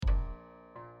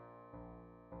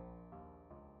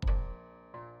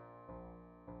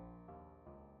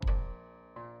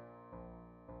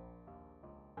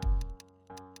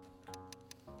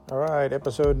All right,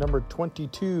 episode number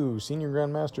 22, Senior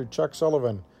Grandmaster Chuck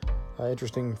Sullivan.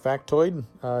 Interesting factoid,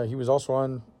 he was also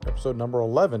on episode number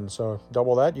 11, so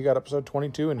double that, you got episode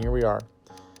 22, and here we are.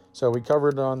 So we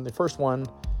covered on the first one,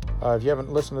 if you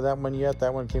haven't listened to that one yet,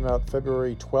 that one came out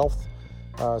February 12th,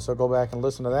 so go back and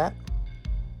listen to that,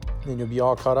 and you'll be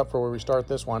all caught up for where we start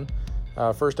this one.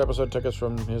 First episode took us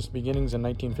from his beginnings in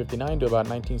 1959 to about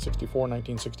 1964,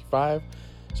 1965.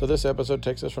 So this episode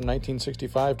takes us from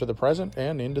 1965 to the present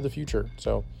and into the future.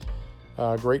 So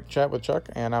great chat with Chuck,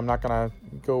 and I'm not going to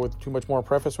go with too much more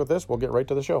preface with this. We'll get right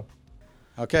to the show.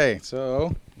 Okay,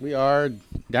 so we are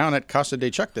down at Casa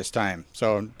de Chuck this time.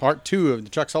 So part 2 of the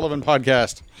Chuck Sullivan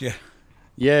podcast. Yeah.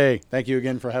 Yay. Thank you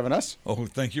again for having us. Oh,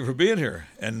 thank you for being here.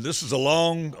 And this is a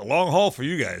long haul for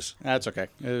you guys. That's okay.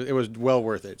 It was well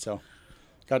worth it. So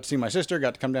got to see my sister,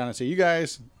 got to come down and see you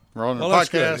guys. We're on a That's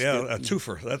podcast. good. Yeah, a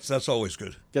twofer. That's always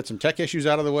good. Get some tech issues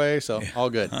out of the way, so all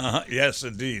good. Yes,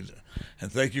 indeed. And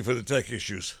thank you for the tech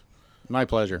issues. My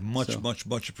pleasure. Much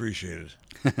appreciated.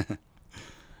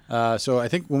 So I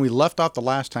think when we left off the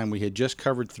last time, we had just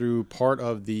covered through part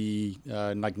of the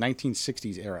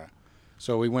 1960s era.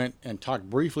 So we went and talked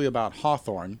briefly about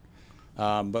Hawthorne,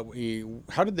 but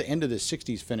how did the end of the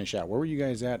 60s finish out? Where were you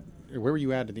guys at? Where were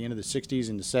you at the end of the 60s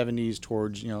and the 70s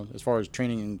towards, as far as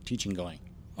training and teaching going?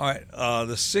 All right,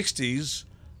 the 60s,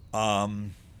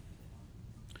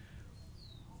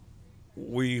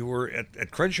 we were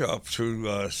at Crenshaw through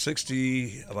about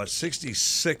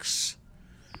 66,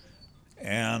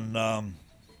 and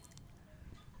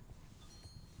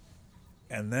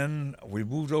then we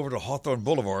moved over to Hawthorne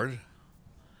Boulevard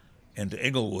into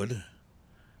Englewood,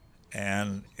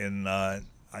 and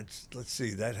let's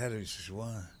see, that had to be,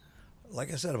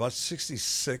 like I said, about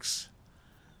 66,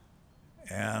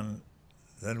 and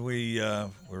then we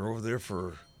were over there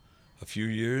for a few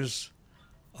years,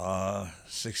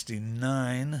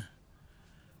 69.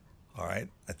 All right,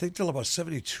 I think till about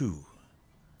 72.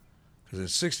 Because in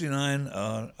 69,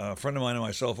 a friend of mine and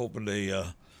myself opened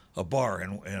a bar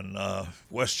in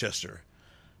Westchester,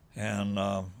 and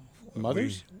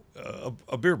Mother's?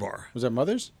 A beer bar. Was that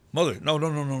Mother's? Mother? No.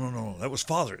 That was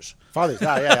Father's. Father's.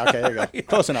 Yeah. Okay, there you go.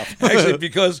 Close enough. Actually,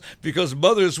 because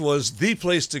Mother's was the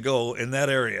place to go in that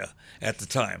area at the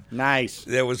time. Nice.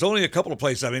 There was only a couple of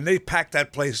places. I mean, they packed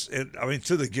that place,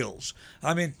 to the gills.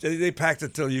 I mean, they packed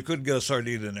it till you couldn't get a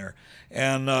sardine in there.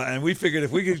 And we figured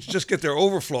if we could just get their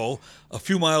overflow a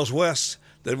few miles west,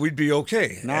 that we'd be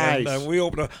okay. Nice. And we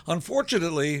opened up.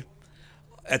 Unfortunately,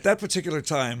 at that particular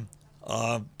time,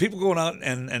 people going out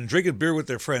and drinking beer with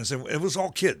their friends, and it was all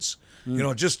kids.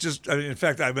 In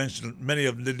fact, I mentioned many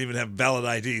of them didn't even have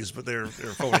valid IDs, but they're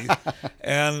phony.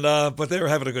 But they were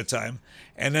having a good time.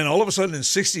 And then all of a sudden in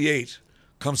 68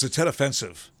 comes the Tet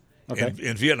Offensive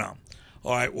in Vietnam.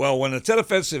 All right, well, when the Tet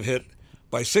Offensive hit,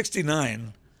 by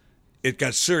 69, it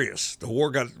got serious. The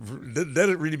war then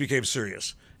it really became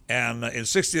serious. And in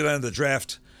 69, the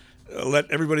draft let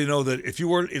everybody know that if you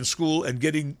weren't in school and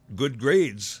getting good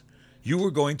grades, you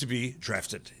were going to be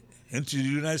drafted into the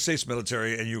United States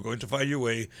military, and you were going to find your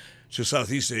way to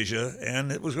Southeast Asia,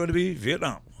 and it was going to be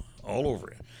Vietnam all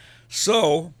over it.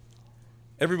 So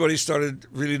everybody started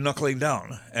really knuckling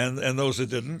down, and those that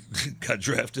didn't got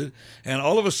drafted. And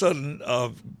all of a sudden,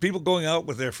 people going out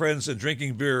with their friends and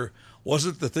drinking beer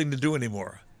wasn't the thing to do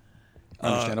anymore.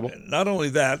 Understandable. Not only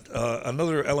that,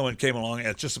 another element came along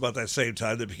at just about that same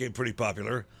time that became pretty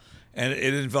popular, and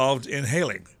it involved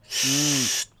inhaling.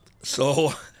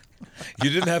 So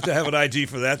you didn't have to have an ID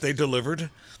for that. They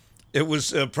delivered. It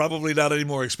was probably not any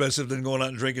more expensive than going out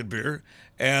and drinking beer.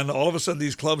 And all of a sudden,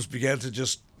 these clubs began to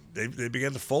they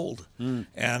began to fold.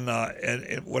 And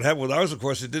what happened with ours, of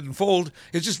course, it didn't fold.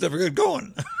 It just never got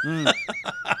going.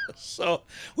 So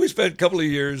we spent a couple of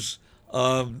years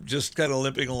just kind of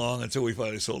limping along until we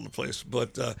finally sold the place.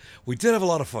 But we did have a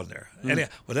lot of fun there. Anyhow,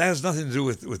 but that has nothing to do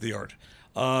with the art.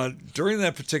 During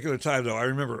that particular time, though, I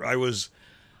remember I was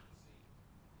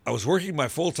working my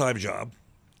full-time job,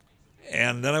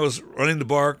 and then I was running the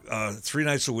bar 3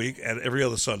 nights a week and every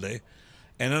other Sunday,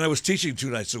 and then I was teaching 2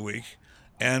 nights a week.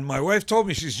 And my wife told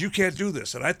me, she says, "You can't do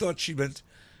this." And I thought she meant,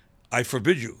 "I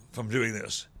forbid you from doing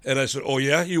this." And I said, "Oh,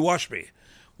 yeah? You watch me."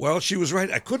 Well, she was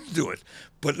right. I couldn't do it,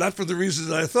 but not for the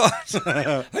reasons I thought.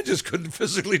 I just couldn't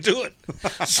physically do it.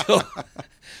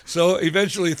 So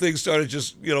eventually things started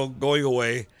just, going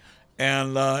away.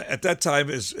 And at that time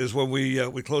is when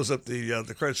we closed up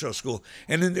the Crenshaw School.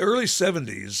 And in the early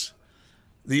 70s,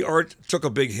 the art took a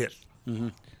big hit. Mm-hmm.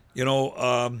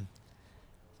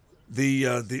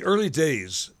 The early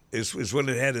days is when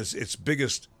it had its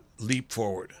biggest leap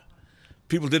forward.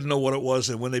 people didn't know what it was,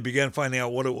 and when they began finding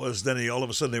out what it was, then all of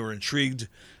a sudden they were intrigued,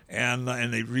 and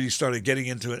they really started getting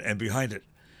into it and behind it.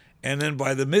 And then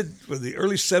by the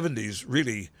early 70s,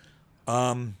 really,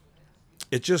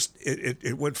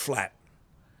 it went flat,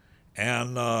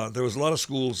 and there was a lot of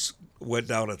schools went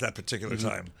down at that particular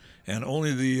time, and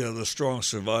only the strong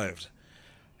survived.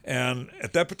 And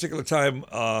at that particular time,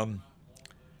 I'm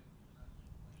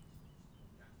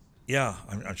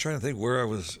trying to think where I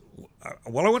was.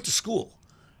 Well, I went to school.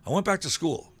 I went back to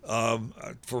school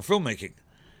for filmmaking,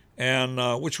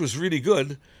 and which was really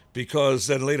good because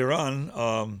then later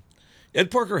on, Ed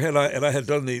Parker and I had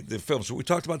done the film. So we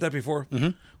talked about that before. Mm-hmm.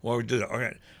 Well, we did. All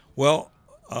right. Well,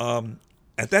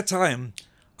 at that time,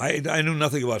 I knew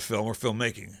nothing about film or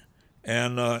filmmaking,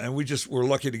 and we just were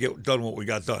lucky to get done what we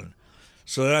got done.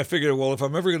 So then I figured, well, if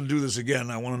I'm ever going to do this again,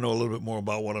 I want to know a little bit more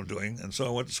about what I'm doing. And so I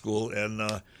went to school, and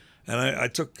I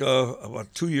took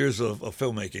about 2 years of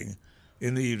filmmaking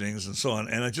in the evenings and so on.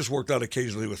 And I just worked out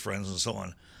occasionally with friends and so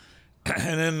on.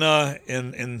 And then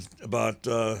in about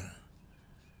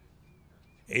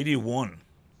 81,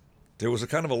 there was a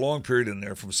kind of a long period in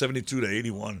there from 72 to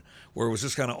 81 where it was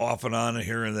just kind of off and on and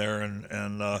here and there.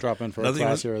 And drop in for a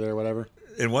class here or there, whatever.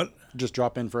 In what? Just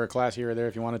drop in for a class here or there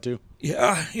if you wanted to.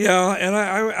 Yeah, and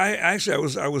I actually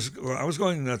I was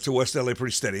going to West LA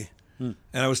pretty steady, and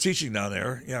I was teaching down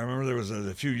there. Yeah, I remember there was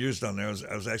a few years down there.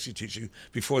 I was actually teaching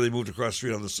before they moved across the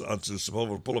street onto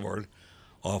Sepulveda Boulevard,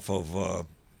 off of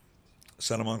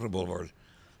Santa Monica Boulevard,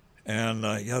 and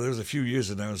there was a few years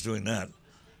that I was doing that,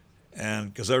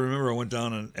 and because I remember I went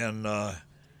down and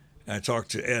I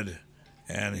talked to Ed,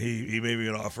 and he made me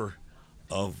an offer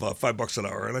of $5 an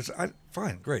hour, and I said,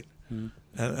 fine, great. And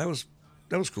that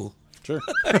was cool. Sure.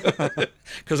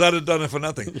 Because I'd have done it for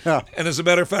nothing. Yeah. And as a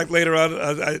matter of fact, later on,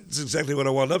 it's exactly what I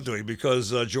wound up doing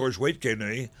because George Waite came to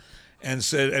me and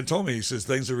told me, he says,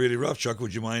 things are really rough, Chuck.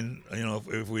 Would you mind,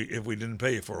 if we didn't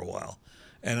pay you for a while?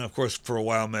 And of course, for a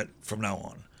while meant from now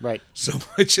on. Right. So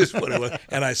which is what it was.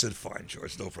 And I said, fine,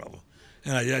 George, no problem.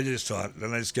 And I just taught,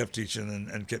 and I just kept teaching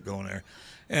and kept going there.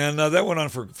 And that went on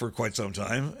for quite some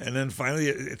time. And then finally,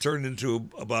 it turned into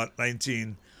about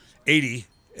 1980.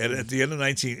 And at the end of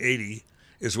 1980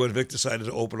 is when Vic decided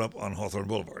to open up on Hawthorne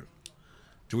Boulevard.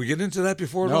 Do we get into that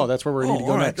before? No, that's where we need to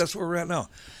go next. That's where we're at now.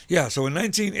 Yeah, so in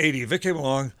 1980, Vic came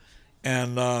along,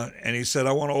 and he said,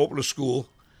 I want to open a school,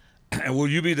 and will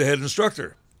you be the head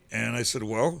instructor? And I said,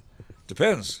 well,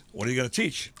 depends. What are you going to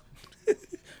teach?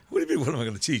 What do you mean, what am I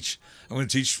going to teach? I'm going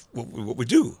to teach what we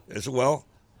do. I said, well,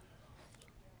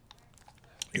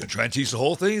 you're going to try and teach the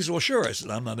whole thing? He said, well, sure. I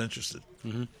said, I'm not interested.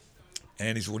 Mm-hmm.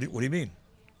 And he said, what do you mean?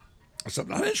 I said,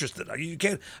 I'm not interested. You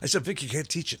can't. I said, Vic, you can't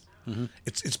teach it. Mm-hmm.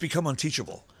 It's become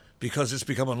unteachable because it's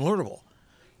become unlearnable.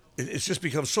 It's just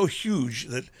become so huge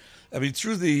that, I mean,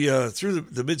 through the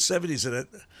mid 70s, that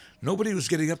nobody was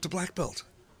getting up to black belt.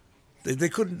 They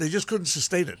couldn't. They just couldn't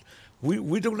sustain it.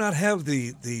 We do not have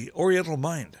the Oriental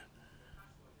mind.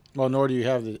 Well, nor do you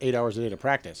have the 8 hours a day to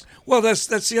practice. Well, that's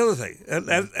the other thing. And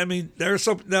I mean, there are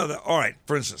some now. All right,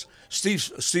 for instance,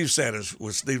 Steve Sanders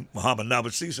was Steve Muhammad now,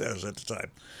 but Steve Sanders at the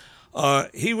time,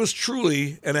 he was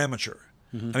truly an amateur.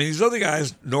 Mm-hmm. I mean, these other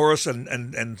guys, Norris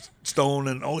and Stone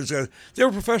and all these guys, they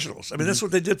were professionals. I mean, that's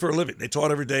what they did for a living. They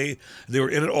taught every day. They were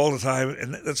in it all the time,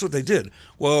 and that's what they did.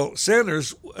 Well,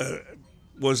 Sanders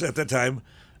was at that time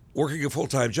working a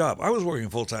full-time job. I was working a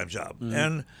full-time job.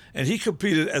 Mm-hmm. And he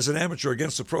competed as an amateur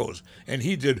against the pros, and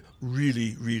he did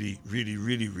really, really, really,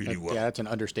 really, really well. Yeah, that's an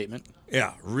understatement.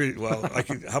 Yeah, really well.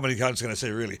 How many times can I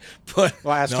say really? But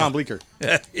well, ask Tom Bleeker.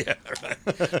 Yeah,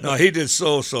 right. No, he did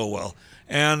so well.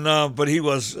 And but he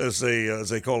was, as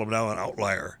they call him now, an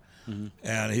outlier. Mm-hmm.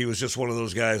 And he was just one of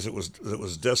those guys that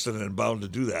was destined and bound to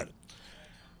do that.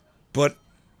 But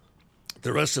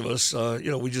the rest of us,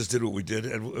 we just did what we did,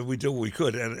 and we did what we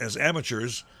could. And as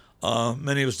amateurs,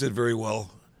 many of us did very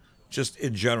well, just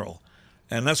in general.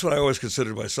 And that's what I always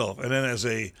considered myself. And then as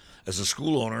a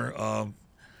school owner,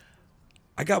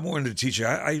 I got more into teaching.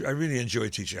 I really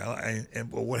enjoyed teaching.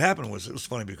 And what happened was, it was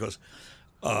funny because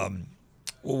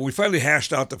we finally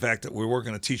hashed out the fact that we weren't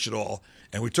going to teach at all.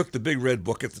 And we took the big red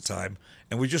book at the time,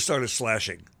 and we just started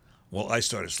slashing. Well, I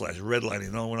started slashing,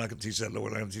 redlining. No, we're not going to teach that. No, we're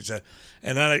not going to teach that.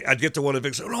 And then I'd get to one of the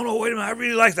big, say, no, wait a minute, I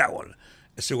really like that one.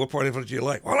 I said, what part of it do you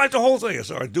like? Well, I like the whole thing. I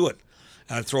said, all right, do it.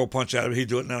 And I'd throw a punch at him, he'd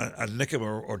do it, and then I'd nick him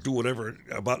or do whatever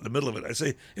about in the middle of it. I'd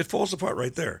say, it falls apart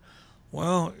right there.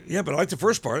 Well, yeah, but I like the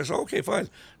first part. I said, okay, fine.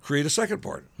 Create a second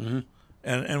part. Mm-hmm.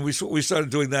 And we started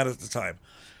doing that at the time.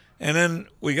 And then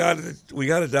we got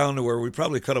it down to where we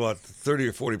probably cut about 30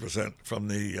 or 40% from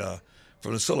the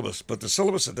syllabus. But the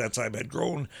syllabus at that time had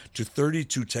grown to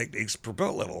 32 techniques per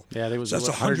belt level. Yeah, there was that's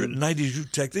 192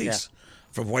 techniques.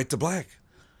 from white to black.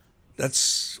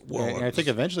 That's And I think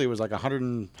eventually it was like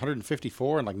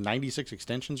 154 and like 96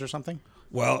 extensions or something.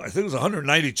 Well, I think it was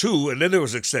 192, and then there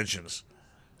was extensions.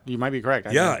 You might be correct.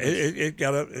 It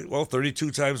got up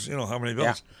 32 times. You know how many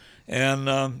belts, and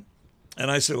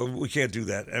I said, well, we can't do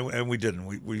that, and we didn't.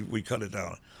 We cut it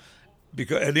down.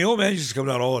 And the old man used to come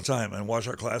down all the time and watch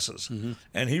our classes. Mm-hmm.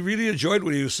 And he really enjoyed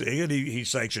what he was seeing, and he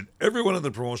sanctioned every one of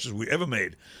the promotions we ever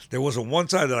made. There wasn't one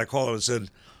time that I called him and said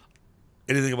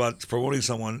anything about promoting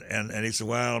someone, and he said,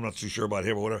 well, I'm not too sure about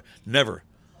him or whatever. Never.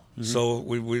 Mm-hmm. So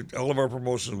we all of our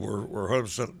promotions were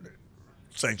 100%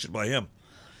 sanctioned by him.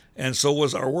 And so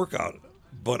was our workout.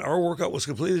 But our workout was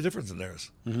completely different than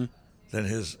theirs, than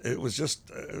his. It was just,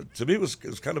 to me, it was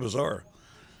kind of bizarre.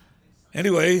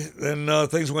 Anyway, then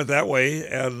things went that way,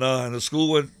 and the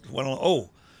school went on. Oh,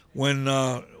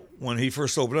 when he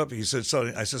first opened up, he said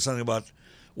something. I said something about,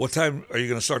 what time are you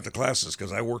going to start the classes?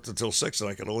 Because I worked until 6, and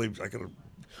I could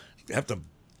have to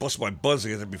bust my buzz to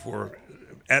get there before,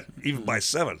 even by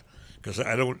 7, because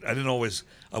I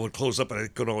would close up and I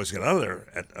couldn't always get out of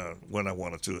there when I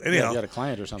wanted to. Anyhow, you had a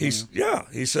client or something.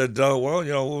 He said, well,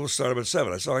 we'll start up at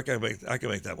 7. I said, I can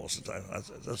make that most of the time.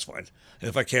 That's fine. And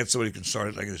if I can't, somebody can start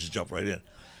it. I can just jump right in.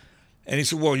 And he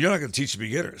said, well, you're not going to teach the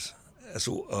beginners. I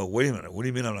said, wait a minute. What do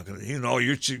you mean I'm not going to?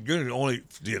 You're going to only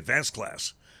the advanced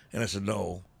class. And I said,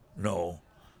 no,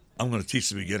 I'm going to teach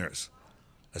the beginners.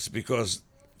 I said, because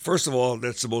first of all,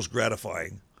 that's the most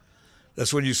gratifying.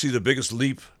 That's when you see the biggest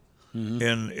leap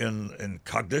in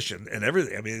cognition and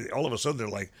everything. I mean, all of a sudden they're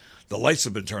like, the lights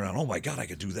have been turned on. Oh my God, I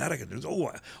can do that. I can do.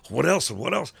 Oh, what else? And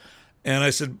what else? And I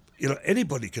said,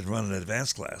 anybody can run an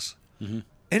advanced class. Mm-hmm.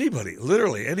 Anybody,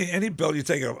 literally, any belt you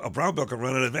take, a brown belt can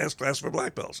run an advanced class for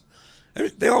black belts.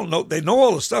 They all know. They know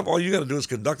all the stuff. All you got to do is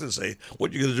conduct and say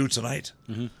what you're going to do tonight.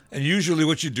 Mm-hmm. And usually,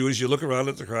 what you do is you look around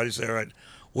at the crowd. You say, "All right,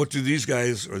 what do these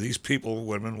guys or these people,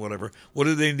 women, whatever, what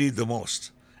do they need the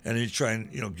most?" And you try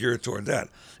and gear it toward that.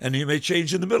 And you may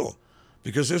change in the middle,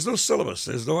 because there's no syllabus.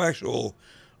 There's no actual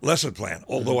lesson plan.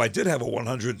 Although I did have a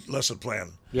 100 lesson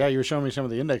plan. Yeah, you were showing me some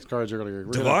of the index cards earlier.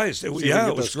 Devised. It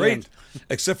was great,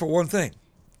 except for one thing.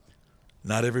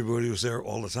 Not everybody was there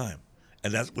all the time,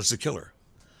 and that was the killer.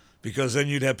 Because then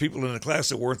you'd have people in the class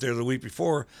that weren't there the week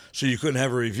before, so you couldn't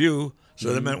have a review.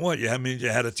 So that meant what? You had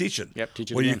to teach it. Yep, teach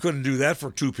it Well, again. you couldn't do that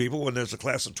for 2 people when there's a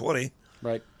class of 20.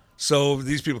 Right. So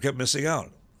these people kept missing out.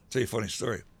 I'll tell you a funny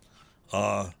story.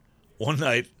 One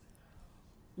night,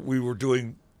 we were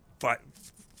doing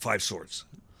five swords,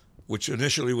 which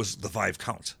initially was the 5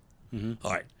 count. Mm-hmm.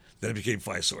 All right. Then it became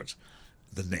 5 swords.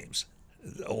 The names.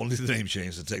 Only the name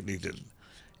changed. The technique didn't.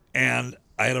 And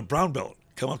I had a brown belt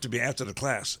come up to me after the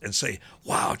class and say,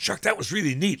 "Wow, Chuck, that was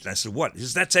really neat." And I said, "What?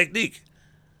 Is that technique?"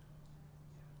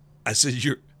 I said,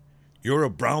 "You're a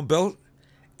brown belt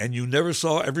and you never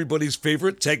saw everybody's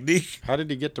favorite technique?" How did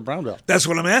he get to brown belt? That's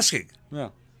what I'm asking. Yeah.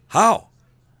 How?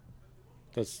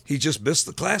 He just missed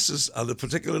the classes on the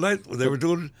particular night when they were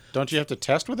doing. Don't you have to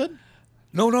test with it?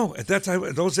 No. At that time,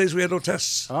 in those days, we had no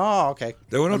tests. Oh, okay.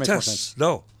 There were no tests.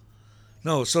 No.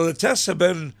 So the tests have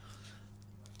been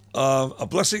a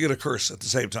blessing and a curse at the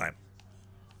same time,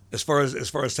 as far as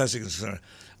testing is concerned.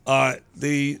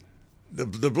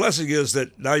 The blessing is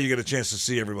that now you get a chance to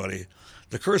see everybody.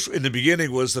 The curse in the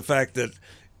beginning was the fact that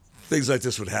things like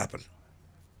this would happen.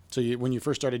 So when you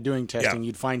first started doing testing,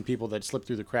 you'd find people that slipped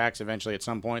through the cracks eventually at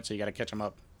some point, so you got to catch them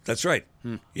up. That's right.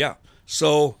 Yeah.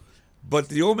 So, but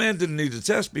the old man didn't need to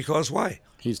test because why?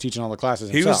 He's teaching all the classes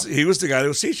himself. He was the guy that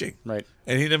was teaching. Right.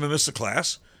 And he never missed a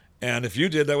class. And if you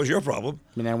did, that was your problem.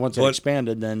 And then once it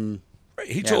expanded, then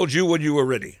he told you when you were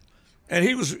ready. And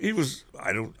he was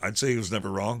I'd say he was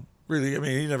never wrong. Really. I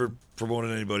mean, he never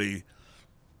promoted anybody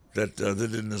that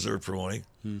didn't deserve promoting.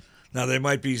 Now there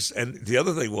might be, and the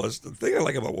other thing was, the thing I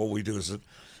like about what we do is that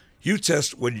you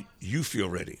test when you feel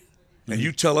ready. And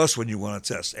you tell us when you want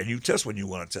to test, and you test when you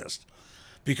want to test.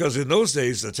 Because in those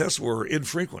days, the tests were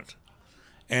infrequent.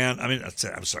 And,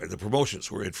 I'm sorry, the promotions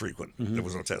were infrequent. There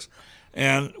was no test.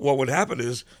 And what would happen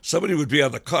is somebody would be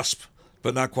on the cusp,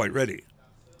 but not quite ready.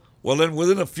 Well, then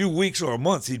within a few weeks or a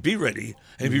month, he'd be ready,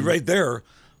 and he'd be right there,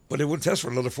 but they wouldn't test for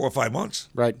another 4 or 5 months.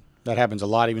 Right. That happens a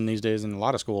lot even these days in a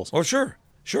lot of schools. Oh, sure.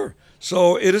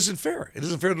 So it isn't fair. It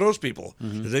isn't fair to those people.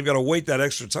 They've got to wait that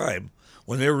extra time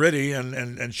when they're ready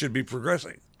and should be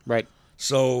progressing. Right.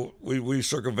 So we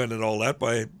circumvented all that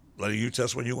by letting you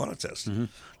test when you want to test.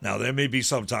 Now, there may be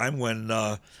some time when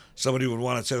somebody would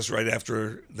want to test right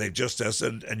after they've just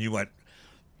tested, and you might,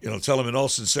 tell them in all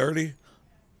sincerity,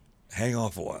 hang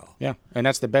off a while. Yeah, and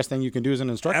that's the best thing you can do as an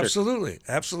instructor.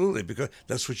 Absolutely, because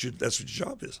that's what your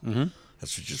job is.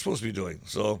 That's what you're supposed to be doing.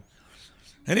 So,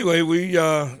 anyway,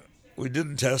 we We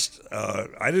didn't test.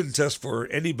 I didn't test for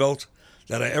any belt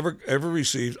that I ever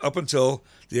received up until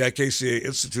the IKCA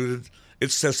instituted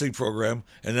its testing program,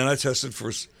 and then I tested for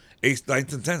 8th,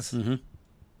 9th, and 10th. Mm-hmm.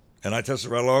 And I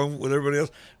tested right along with everybody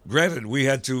else. Granted, we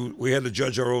had to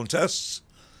judge our own tests,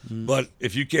 but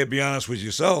if you can't be honest with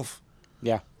yourself,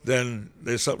 Yeah. then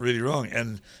there's something really wrong.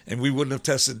 And we wouldn't have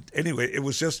tested anyway. It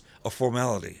was just a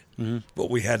formality, but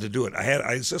we had to do it.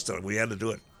 I insisted on it. We had to do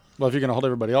it. Well, if you're going to hold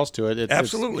everybody else to it,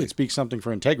 Absolutely. it speaks something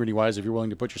for integrity-wise if you're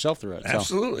willing to put yourself through it.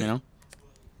 Absolutely. So, you know?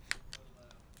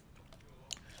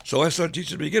 So I started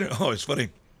teaching beginners. Oh, it's funny.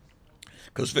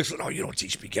 Because Vic said, "Oh, you don't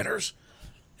teach beginners."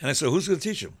 And I said, "Who's going to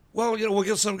teach them?" "Well, we'll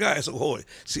get some guy." I said, "Holy,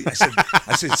 see," I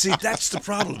said, "See, that's the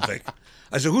problem, Vic."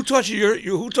 I said, "Who taught you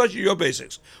your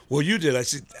basics?" "Well, you did." I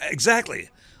said, "Exactly.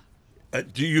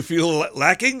 Do you feel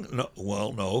lacking?" "No."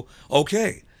 "Well, no."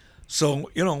 "Okay." So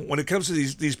when it comes to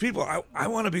these people, I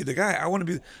want to be the guy. I want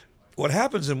to be. What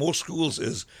happens in most schools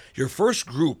is your first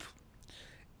group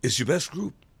is your best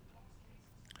group.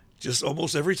 Just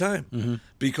almost every time,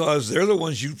 because they're the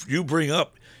ones you bring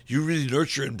up, you really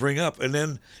nurture and bring up, and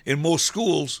then in most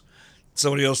schools,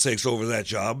 somebody else takes over that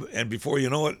job, and before you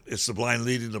know it, it's the blind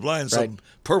leading the blind. Right. Some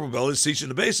purple belt is teaching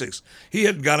the basics. He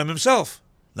hadn't got him himself,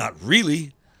 not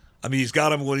really. I mean, he's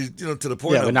got him when he's to the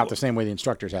point. Yeah, but not the same way the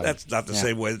instructors have it. That's not the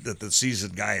same way that the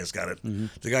seasoned guy has got it.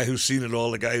 The guy who's seen it all,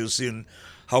 the guy who's seen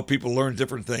how people learn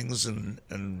different things, and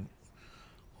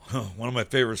one of my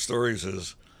favorite stories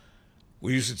is.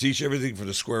 We used to teach everything from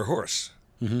the square horse.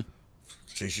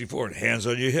 Teach you forward, hands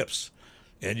on your hips.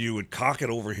 And you would cock it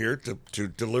over here to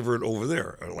deliver it over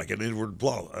there, like an inward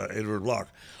block.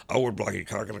 Outward block, you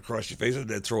cock it across your face and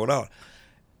then throw it out.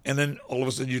 And then all of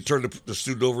a sudden you turn the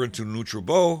student over into neutral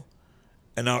bow,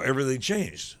 and now everything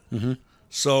changed.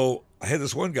 So I had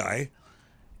this one guy,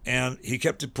 and he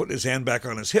kept putting his hand back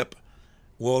on his hip.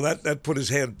 Well, that put his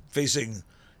hand facing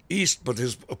east, but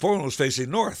his opponent was facing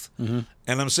north.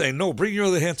 And I'm saying, "No, bring your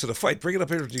other hand to the fight. Bring it up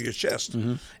here to your chest."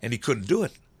 And he couldn't do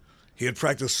it. He had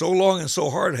practiced so long and so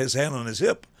hard, his hand on his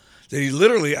hip, that he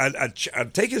literally,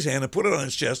 I'd take his hand and put it on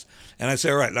his chest, and I'd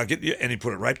say, "All right, now get you," and he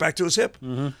put it right back to his hip.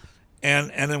 And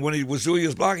then when he was doing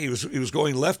his block, he was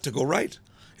going left to go right.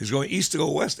 He was going east to go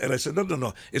west. And I said,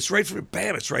 no, it's right for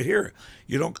bam, it's right here.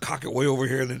 You don't cock it way over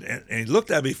here. And he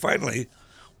looked at me finally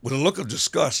with a look of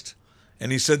disgust,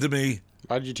 and he said to me,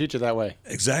 Why did you teach it that way?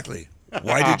 "Exactly.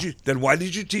 Why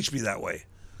did you teach me that way?"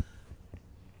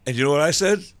 And you know what I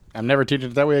said? I'm never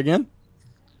teaching it that way again?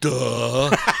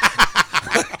 Duh.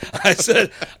 I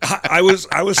said, I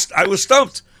was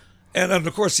stumped. And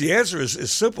of course the answer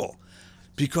is simple.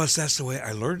 Because that's the way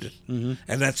I learned it.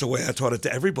 And that's the way I taught it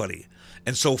to everybody.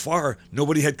 And so far,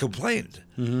 nobody had complained.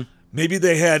 Maybe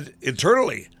they had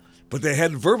internally, but they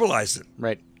hadn't verbalized it.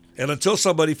 Right. And until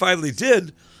somebody finally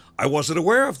did, I wasn't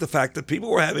aware of the fact that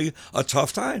people were having a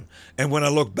tough time. And when I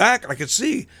look back, I could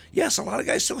see, yes, a lot of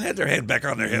guys still had their hand back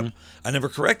on their hip. I never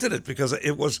corrected it because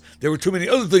there were too many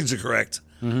other things to correct.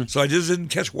 So I just didn't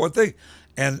catch one thing.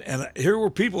 And here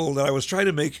were people that I was trying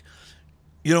to make,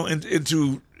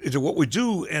 into what we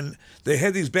do, and they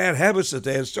had these bad habits that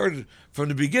they had started from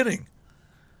the beginning.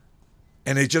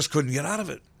 And they just couldn't get out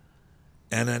of it.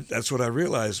 And then that's what I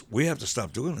realized. We have to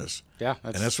stop doing this. Yeah.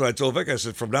 And that's what I told Vic. I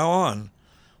said, from now on,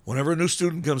 whenever a new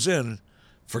student comes in,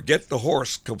 forget the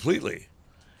horse completely.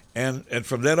 And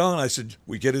from then on, I said,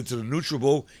 we get into the neutral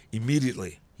bow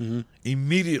immediately.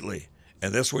 Immediately.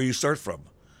 And that's where you start from.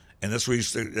 And that's where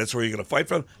you're going to fight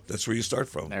from. That's where you start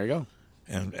from. There you go.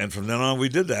 And from then on, we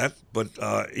did that. But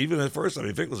even at first,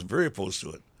 Vic was very opposed to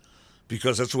it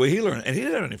because that's the way he learned. And he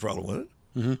didn't have any problem with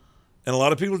it. And a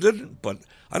lot of people didn't. But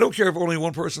I don't care if only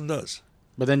one person does.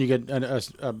 But then you get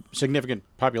a significant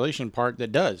population part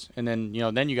that does, and then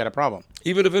then you got a problem.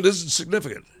 Even if it isn't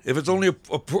significant, if it's only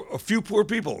a few poor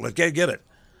people that can't get it,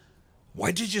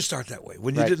 why did you start that way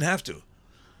when you didn't have to?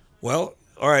 Well,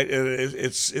 all right,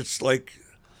 it's like,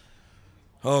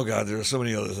 oh God, there are so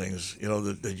many other things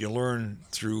that you learn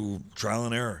through trial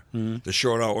and error. The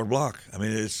short outward block. I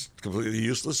mean, it's completely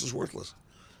useless. It's worthless.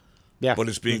 Yeah, but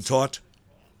it's being taught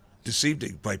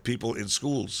deceiving by people in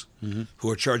schools who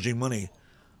are charging money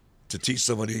to teach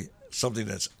somebody something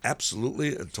that's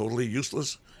absolutely and totally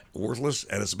useless, worthless,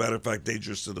 and as a matter of fact,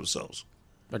 dangerous to themselves.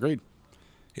 Agreed.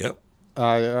 Yep.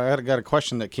 I got a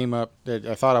question that came up that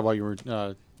I thought of while you were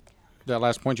that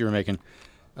last point you were making.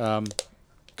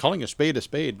 Calling a spade,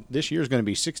 this year is going to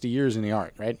be 60 years in the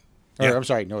art, right? Yeah. Or, I'm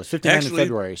sorry, no, it's 59 in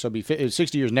February, so it'll be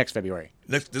 60 years next February.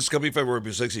 This coming February will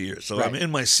be 60 years. So I'm in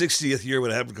my 60th year,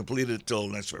 but I haven't completed it until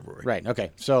next February. Right,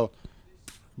 okay. So,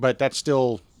 but that's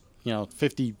still,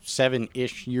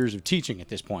 57-ish years of teaching at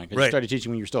this point. 'Cause you started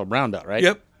teaching when you were still a brown belt, right?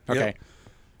 Yep. Okay. Yep.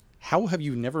 How have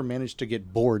you never managed to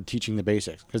get bored teaching the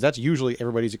basics? Because that's usually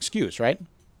everybody's excuse, right?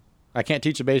 I can't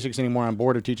teach the basics anymore. I'm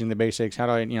bored of teaching the basics. How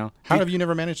do I, how have you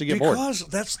never managed to get bored? Because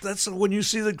that's when you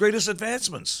see the greatest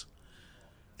advancements.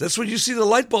 That's when you see the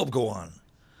light bulb go on.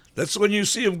 That's when you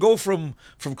see them go from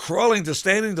crawling to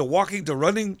standing to walking to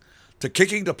running to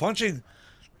kicking to punching.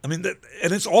 I mean,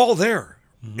 and it's all there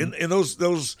in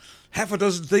those half a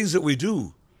dozen things that we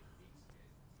do.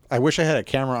 I wish I had a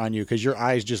camera on you because your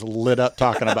eyes just lit up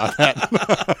talking about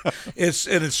that.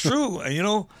 It's true.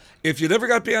 And if you never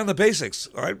got beyond the basics,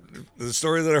 all right, the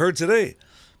story that I heard today,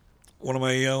 one of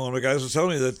my guys was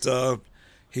telling me that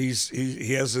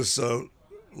he has this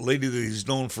lady that he's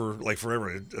known for like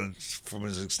forever from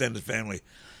his extended family,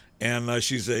 and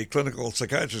she's a clinical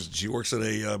psychiatrist. She works at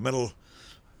a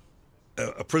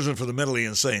prison for the mentally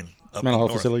insane, mental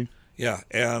health facility. Yeah,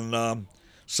 and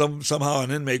somehow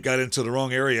an inmate got into the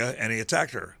wrong area and he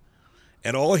attacked her,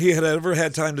 and all he had ever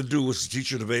had time to do was to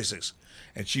teach her the basics,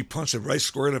 and she punched him right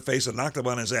square in the face and knocked him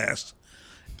on his ass.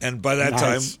 And by that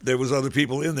time, there was other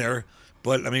people in there,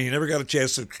 but I mean, he never got a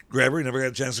chance to grab her. He never got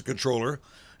a chance to control her.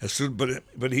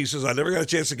 But he says, I never got a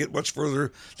chance to get much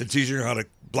further than teaching her how to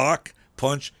block,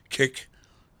 punch, kick,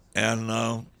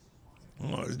 and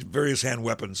various hand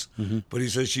weapons. Mm-hmm. But he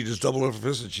says she just doubled her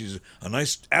fist, and she's a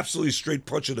nice, absolutely straight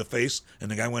punch in the face, and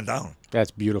the guy went down.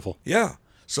 That's beautiful. Yeah.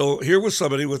 So here was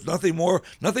somebody with nothing more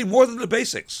than the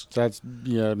basics. So that's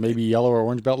maybe yellow or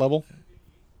orange belt level?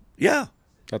 Yeah.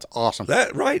 That's awesome.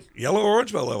 Right. Yellow or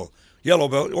orange belt level. Yellow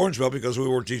belt, orange belt, because we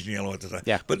weren't teaching yellow at the time.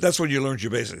 Yeah. But that's when you learned your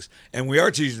basics. And we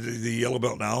are teaching the yellow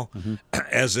belt now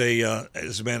as a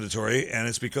mandatory, and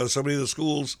it's because so many of the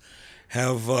schools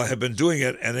have been doing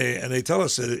it, and they tell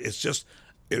us that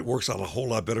it works out a whole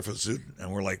lot better for the student.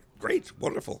 And we're like, great,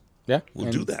 wonderful. Yeah.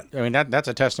 We'll do that. I mean, that's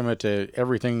a testament to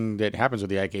everything that happens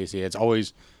with the IKC. It's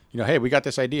always, hey, we got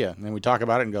this idea. And then we talk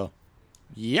about it and go,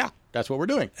 yeah, that's what we're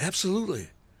doing. Absolutely.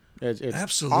 It's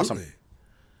Absolutely. Awesome.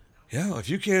 Yeah, if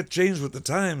you can't change with the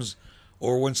times,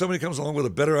 or when somebody comes along with a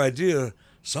better idea,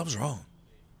 something's wrong,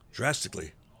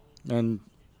 drastically. And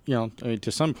I mean,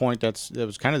 to some point, that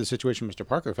was kind of the situation Mr.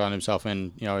 Parker found himself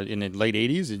in. In the late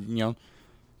 '80s.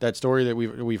 That story that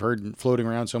we've heard floating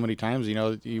around so many times. He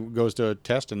goes to a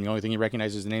test, and the only thing he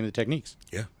recognizes is the name of the techniques.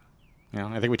 Yeah.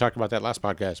 I think we talked about that last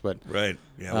podcast, but right.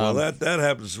 Yeah. Well, that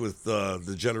happens with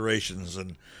the generations,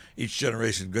 and each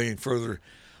generation going further.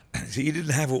 See, he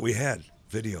didn't have what we had,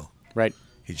 video. Right.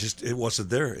 It wasn't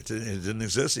there. It didn't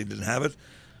exist. He didn't have it.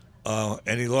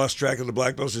 And he lost track of the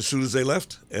black belts as soon as they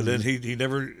left. And then he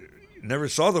never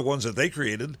saw the ones that they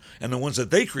created, and the ones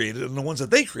that they created, and the ones that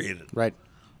they created. Right.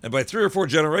 And by 3 or 4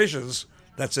 generations,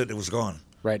 that's it. It was gone.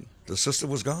 Right. The system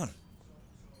was gone.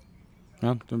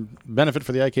 Well, the benefit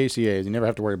for the IKCA is you never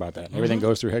have to worry about that. Mm-hmm. Everything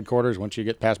goes through headquarters once you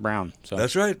get past Brown. So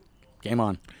that's right. Game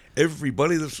on.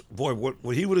 Everybody,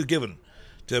 what he would have given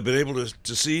to have been able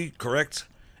to see, correct,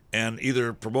 and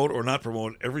either promote or not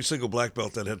promote every single black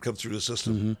belt that had come through the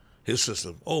system, his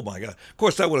system. Oh, my God. Of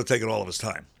course, that would have taken all of his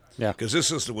time. Yeah. Because his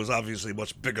system was obviously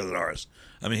much bigger than ours.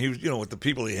 I mean, he was, with the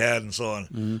people he had and so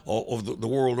on, all over the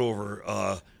world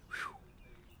over,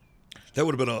 that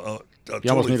would have been a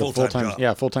totally full-time job.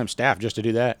 Yeah, full-time staff just to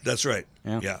do that. That's right.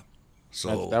 Yeah.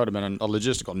 So that would have been a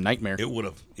logistical nightmare. It would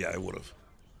have. Yeah, it would have.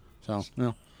 So,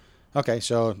 okay,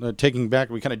 so taking back,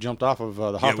 we kind of jumped off of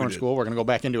the Hawthorne School. We're going to go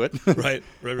back into it. Right.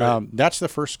 That's the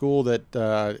first school that,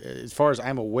 as far as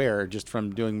I'm aware, just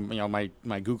from doing my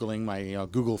Googling, my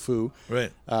Google foo.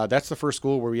 Right. That's the first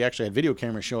school where we actually had video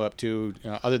cameras show up to,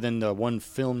 other than the one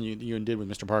film you did with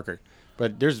Mr. Parker.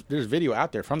 But there's video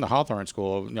out there from the Hawthorne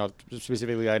School.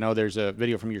 Specifically, I know there's a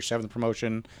video from your 7th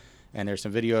promotion, and there's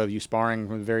some video of you sparring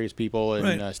with various people,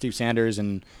 and Steve Sanders,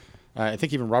 and I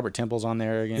think even Robert Temple's on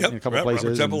there again in a couple places.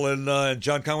 Robert Temple and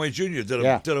John Conway Jr. did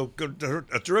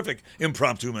a terrific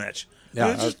impromptu match.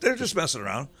 Yeah, they're just messing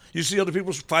around. You see other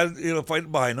people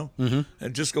fighting behind them,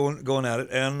 and just going at it.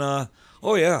 And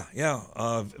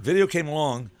video came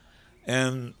along,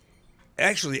 and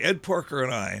actually Ed Parker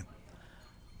and I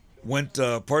went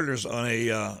partners on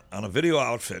a video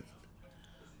outfit.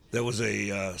 There was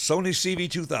a Sony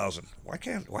CV2000. Why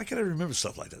can't I remember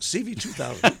stuff like that?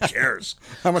 CV2000. Who cares?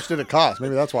 How much did it cost?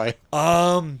 Maybe that's why.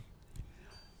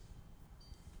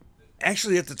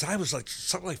 Actually, at the time, it was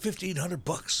something like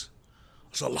 $1,500.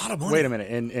 It's a lot of money. Wait a minute,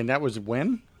 and that was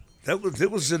when? It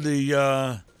was in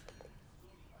the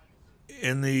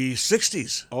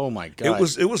 60s. Oh my God!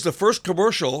 It was the first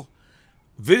commercial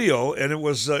video, and it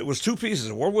was 2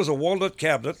 pieces. One was a walnut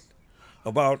cabinet,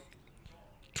 about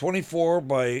 24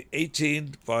 by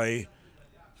 18 by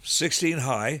 16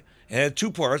 high, and had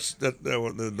 2 parts that the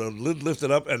lid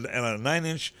lifted up, and a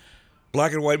 9-inch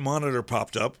black and white monitor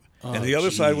popped up, and the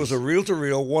other side was a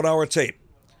reel-to-reel 1 hour tape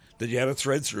that you had to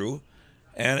thread through,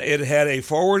 and it had a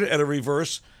forward and a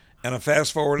reverse, and a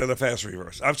fast forward and a fast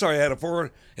reverse. I'm sorry, I had a forward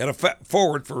and a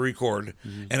forward for record,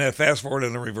 and a fast forward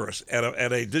and a reverse at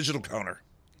a digital counter.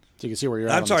 So you can see where you're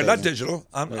at. I'm sorry, not digital.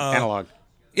 Analog.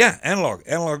 Yeah, analog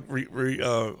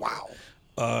Wow.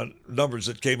 numbers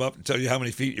that came up and tell you how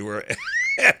many feet you were.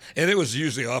 And it was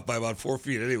usually off by about 4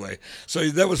 feet anyway. So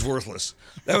that was worthless.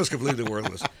 That was completely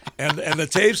worthless. And the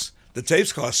tapes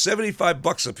cost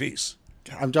 $75 a piece.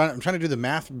 I'm trying to do the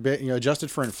math,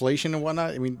 adjusted for inflation and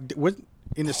whatnot. I mean, what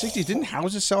in the '60s didn't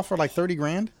houses sell for like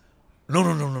 $30,000?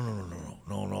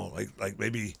 No. Like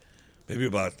maybe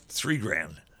about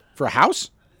 $3,000 For a house?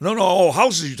 No. Oh,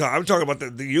 houses you talking? I'm talking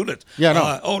about the unit. Yeah,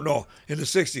 no. No. In the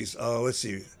 '60s, let's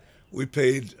see, we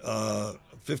paid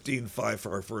 $15,500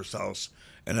 for our first house,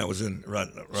 and that was in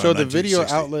around So the 1960. video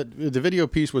outlet, the video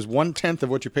piece was 1/10 of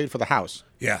what you paid for the house.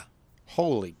 Yeah,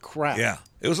 Holy crap! yeah,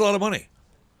 it was a lot of money.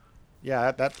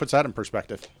 Yeah, that puts that in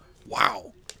perspective.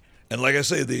 Wow. And like I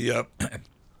say, the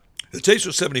tapes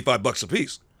were $75 a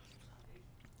piece.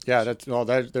 Yeah, that's all.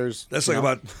 There's That's like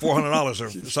about $400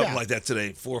 or something Yeah. like that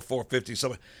today, $450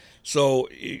 something. So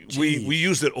we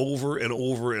used it over and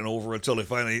over and over until it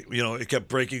finally, it kept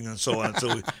breaking and so on.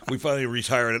 So we finally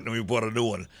retired it and we bought a new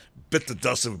one. Bit the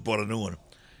dust and we bought a new one.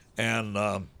 And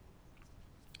I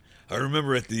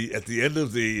remember at the end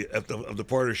of the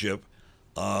partnership,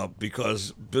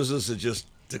 because business had just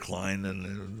declined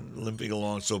and limping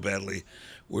along so badly,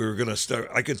 we were going to start.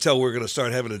 I could tell we were going to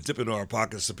start having to dip into our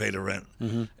pockets to pay the rent.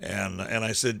 Mm-hmm. And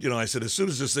I said, as soon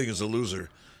as this thing is a loser,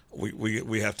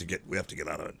 we have to get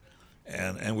out of it.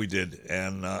 And we did.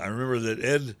 And I remember that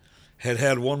Ed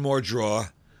had one more draw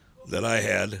that I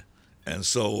had, and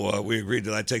so we agreed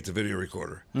that I'd take the video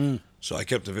recorder. So I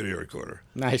kept the video recorder.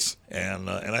 nice. And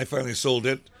I finally sold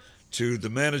it to the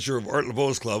manager of Art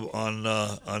LeBeau's Club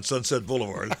on Sunset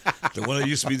Boulevard, the one that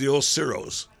used to be the old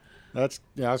Ciro's. That's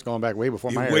going back way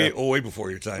before my era. Way before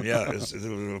your time. Yeah, it was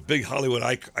a big Hollywood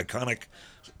iconic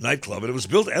nightclub, and it was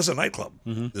built as a nightclub.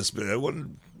 It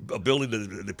wasn't a building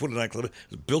that they put a nightclub. It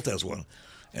was built as one.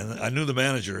 And I knew the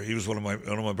manager. He was one of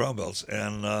my brown belts,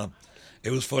 and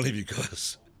it was funny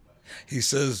because he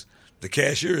says the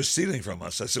cashier is stealing from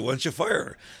us. I said, why don't you fire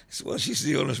her? He said, well, she's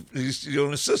the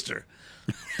owner's sister.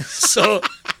 So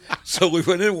we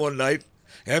went in one night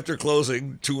after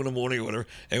closing, 2 a.m. or whatever,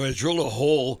 and we drilled a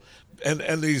hole, and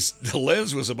the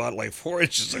lens was about like 4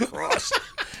 inches across.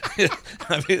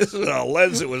 I mean, this is a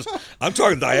lens. I'm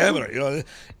talking diameter,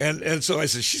 And so I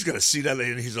said, she's going to see that.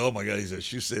 And he said, oh my God. He said,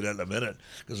 she'll see that in a minute.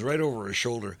 It was right over her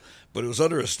shoulder. But it was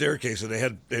under a staircase, and they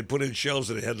had put in shelves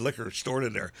and they had liquor stored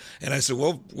in there. And I said,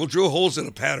 well, we'll drill holes in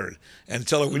a pattern and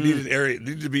tell her we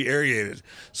needed to be aerated.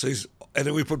 And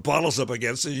then we put bottles up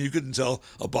against it. You couldn't tell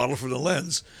a bottle from the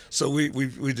lens. So we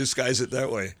disguised it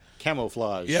that way.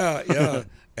 Camouflage. Yeah.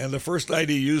 And the first night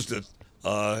he used it,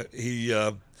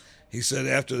 he said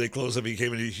after they closed up, he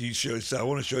came and he said, I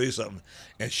want to show you something.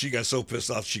 And she got so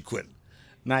pissed off, she quit.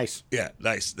 Nice. Yeah,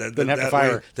 nice. Didn't have to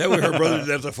fire her. That way her brother didn't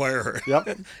have to fire her.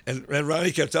 Yep. And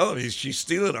Ronnie kept telling me, she's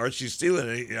stealing, Art, she's stealing.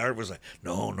 And Art was like,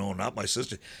 no, not my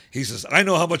sister. He says, I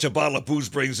know how much a bottle of booze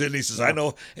brings in. He says, I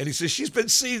know. And he says, she's been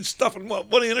seen stuffing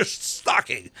money in her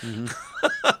stocking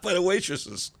by the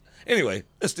waitresses. Anyway,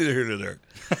 that's neither here nor there.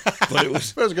 But it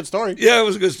was a good story. Yeah, it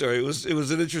was a good story. It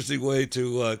was an interesting way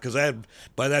to, because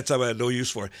by that time I had no use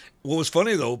for it. What was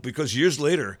funny though, because years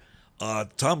later,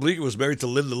 Tom Bleeker was married to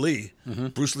Linda Lee,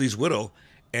 Bruce Lee's widow,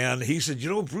 and he said,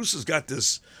 Bruce has got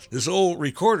this old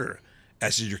recorder. I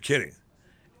said, you're kidding.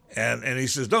 And he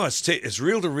says, no, it's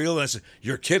reel to reel. And I said,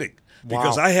 you're kidding.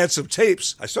 Because I had some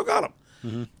tapes. I still got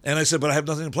them. And I said, but I have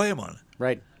nothing to play them on.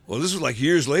 Right. Well, this was like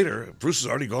years later. Bruce is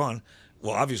already gone.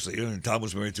 Well, obviously, Tom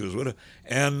was married to his widow.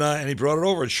 And he brought it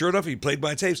over. And sure enough, he played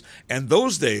my tapes. And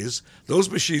those days, those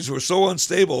machines were so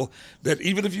unstable that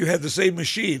even if you had the same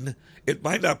machine, it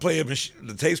might not play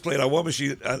the tapes played on one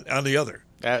machine on the other.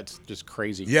 That's just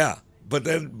crazy. Yeah. But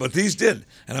these did.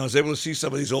 And I was able to see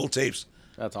some of these old tapes.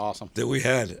 That's awesome. That we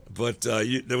had. But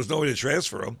there was no way to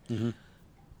transfer them.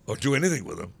 Or do anything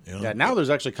with them. Yeah, now there's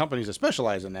actually companies that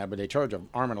specialize in that, but they charge an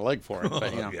arm and a leg for it.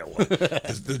 But, Yeah, well,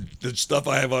 the stuff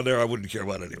I have on there, I wouldn't care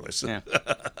about anyway. So. Yeah.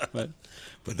 But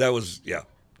that was, yeah.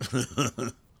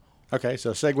 Okay,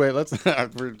 so segue. Let's.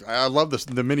 I love this.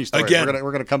 The mini story. Again.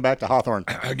 We're gonna come back to Hawthorne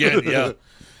Again. Yeah.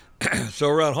 So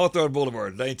around Hawthorne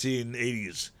Boulevard,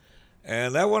 1980s,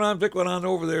 and that went on. Vic went on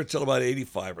over there until about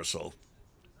 85 or so.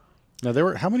 Now there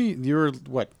were how many? You were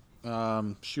what?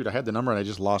 Shoot, I had the number and I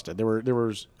just lost it. There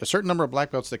was a certain number of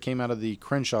black belts that came out of the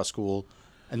Crenshaw school,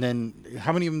 and then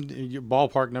how many of them? Your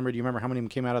ballpark number? Do you remember how many of them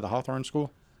came out of the Hawthorne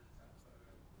school?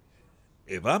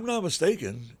 if I'm not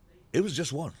mistaken, it was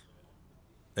just one.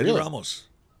 Eddie Really? Ramos.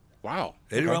 Wow.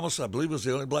 Eddie Okay. Ramos, I believe, was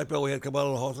the only black belt we had come out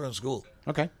of the Hawthorne School.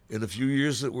 Okay. In the few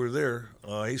years that we're there,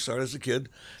 he started as a kid.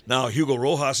 Now, Hugo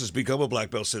Rojas has become a black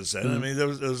belt since then. I mean, there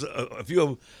was a few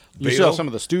of You saw some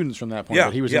of the students from that point, Yeah,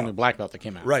 but he was yeah. the only black belt that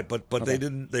came out. Right, but Okay.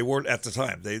 they weren't at the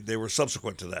time. They were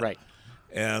subsequent to that. Right.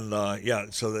 And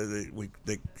so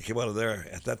they came out of there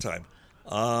at that time.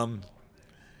 On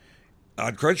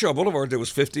Crenshaw Boulevard, there was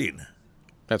 15.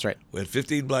 That's right. We had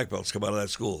 15 black belts come out of that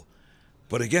school.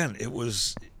 But again,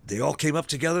 they all came up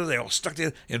together. They all stuck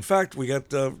together. In fact, we got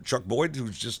Chuck Boyd,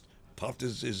 who's just popped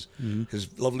his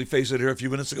lovely face in here a few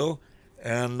minutes ago,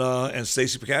 and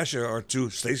Stacy Picascia, our two.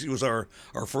 Stacy was our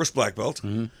first black belt,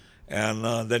 and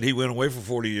then he went away for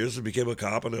 40 years and became a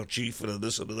cop and a chief and a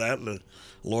this and a that and a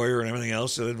lawyer and everything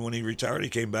else. And then when he retired, he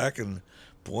came back, and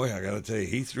boy, I got to tell you,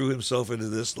 he threw himself into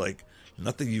this like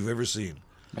nothing you've ever seen.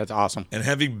 That's awesome. And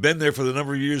having been there for the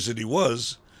number of years that he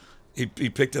was, he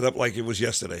picked it up like it was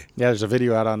yesterday. Yeah, there's a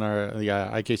video out on the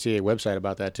IKCA website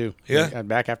about that too. Yeah.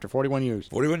 Back after 41 years.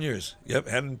 41 years. Yep,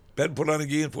 hadn't put on a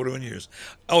gi in 41 years.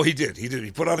 Oh, he did.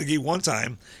 He put on a gi one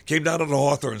time, came down to the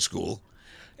Hawthorne School,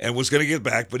 and was going to get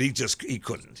back, but he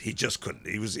couldn't. He just couldn't.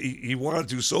 He wanted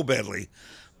to so badly,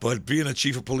 but being a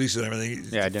chief of police and everything,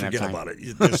 Yeah, I didn't have forget time. about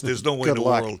it. There's no way in Good the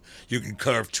luck. world you can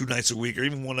carve 2 nights a week or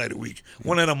even 1 night a week,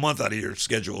 1 night a month out of your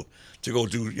schedule to go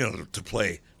do, to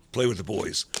play with the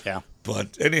boys. Yeah.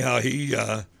 But anyhow,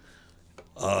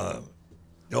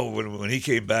 when he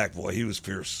came back, boy, he was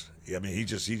fierce. I mean, he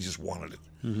just wanted it,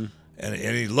 and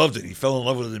he loved it. He fell in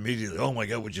love with it immediately. Oh my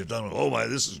God, what you've done! Oh my,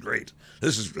 this is great.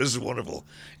 This is wonderful.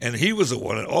 And he was the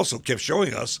one that also kept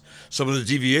showing us some of the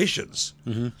deviations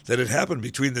that had happened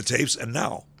between the tapes and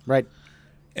now. Right.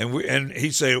 And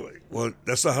he'd say, "Well,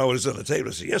 that's not how it is on the tape."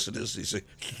 I say, "Yes, it is." He'd say,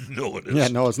 "No, it is." Yeah,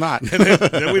 no, it's not. And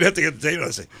then we'd have to get the tape, and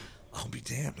I'd say, "I'll be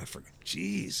damned! I forgot."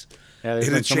 Jeez. Yeah, there's It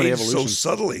been had so many changed so evolutions.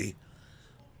 subtly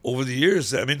over the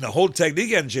years. I mean, the whole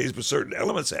technique hadn't changed, but certain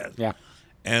elements had. Yeah.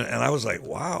 And I was like,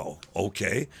 wow,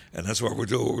 okay. And that's what we're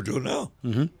doing now.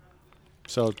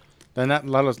 So then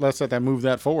let's let that move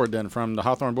that forward then from the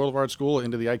Hawthorne Boulevard School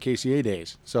into the IKCA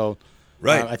days. So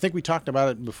Right. I think we talked about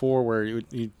it before where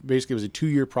it basically was a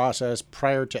 2-year process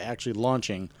prior to actually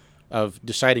launching of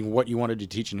deciding what you wanted to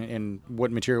teach and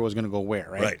what material was going to go where,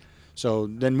 right? Right. So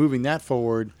then moving that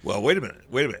forward. Well, wait a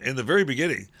minute. In the very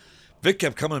beginning, Vic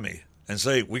kept coming to me and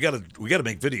saying, we got to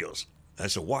make videos. I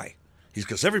said, why? He's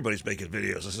because everybody's making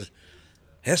videos. I said,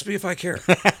 ask me if I care.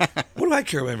 What do I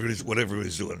care what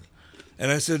everybody's doing?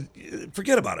 And I said,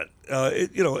 forget about it.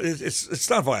 It's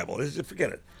not viable.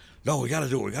 Forget it. No, we got to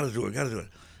do it.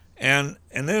 And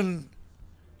then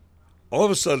all of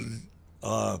a sudden,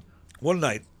 one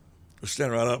night, we're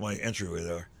standing right out my entryway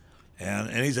there,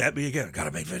 and he's at me again. Got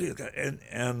to make videos.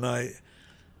 And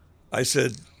I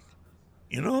said,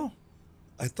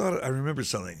 I thought I remembered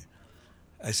something.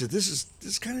 I said, this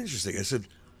is kind of interesting. I said,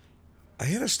 I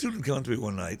had a student come to me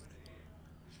one night.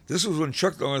 This was when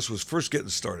Chuck Norris was first getting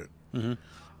started,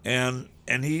 and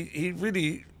he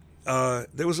really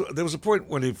there was a point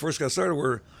when he first got started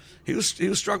where he was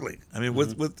struggling. I mean,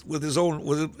 with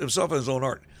himself and his own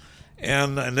art,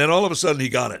 and then all of a sudden he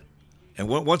got it, and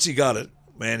once he got it,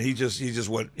 man, he just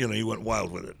went he went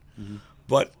wild with it.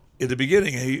 But in the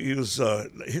beginning, he was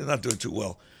not doing too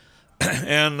well,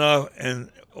 and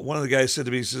one of the guys said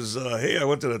to me, he says, "Hey, I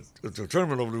went to the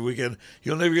tournament over the weekend.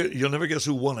 You'll never guess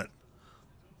who won it."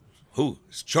 Who?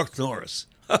 It's Chuck Norris.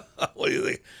 What do you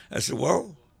think? I said,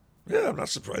 well, yeah, I'm not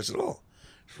surprised at all.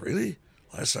 Really?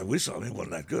 Last time we saw him, he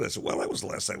wasn't that good. I said, well, that was the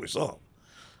last time we saw him.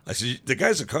 I said, the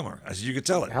guy's a comer. I said, you could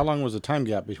tell it. How long was the time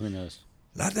gap between those?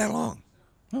 Not that long.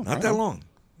 Oh, Not that long.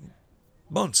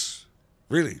 Months.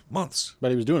 Really, months.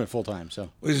 But he was doing it full time, so.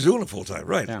 Well, he's doing it full time,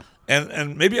 right? Yeah.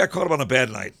 And maybe I caught him on a bad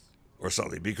night or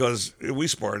something because we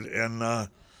sparred, and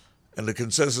the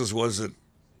consensus was that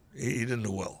he didn't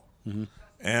do well.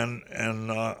 And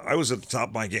I was at the top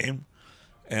of my game,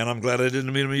 and I'm glad I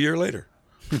didn't meet him a year later.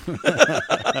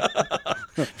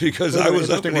 Because I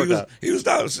was up and he was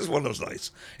down. It was just one of those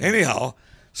nights. Anyhow,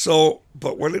 so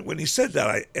but when he said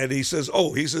that, he says,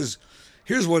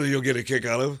 here's what you'll get a kick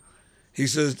out of. He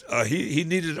says he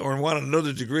needed or wanted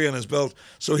another degree on his belt,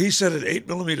 so he sent an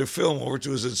 8mm film over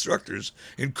to his instructors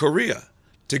in Korea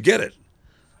to get it.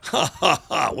 Ha ha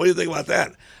ha! What do you think about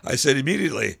that? I said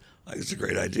immediately, it's a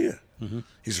great idea.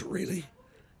 He said, really?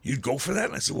 You'd go for that?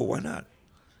 And I said, well, why not?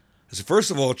 I said,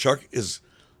 first of all, Chuck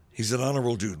he's an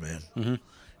honorable dude, man.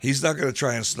 He's not going to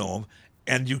try and snow him.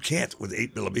 And you can't with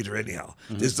 8mm anyhow.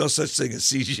 There's no such thing as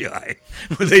CGI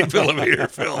with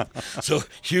 8mm film. So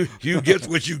you get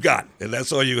what you got, and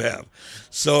that's all you have.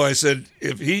 So I said,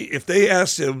 if they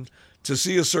asked him to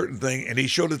see a certain thing and he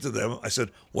showed it to them, I said,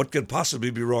 what could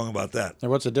possibly be wrong about that? And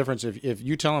what's the difference if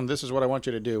you tell him this is what I want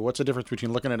you to do? What's the difference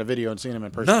between looking at a video and seeing him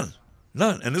in person?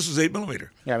 None. And this was 8mm.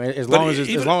 Yeah, I mean, as long as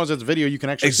it's video, you can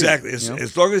actually exactly. see it,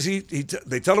 As long as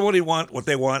they tell him what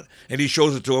they want, and he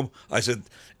shows it to them. I said,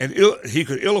 and he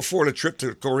could ill afford a trip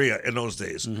to Korea in those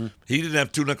days. He didn't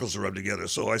have two nickels to rub together.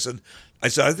 So I said, I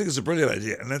think it's a brilliant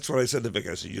idea, and that's what I said to Vic.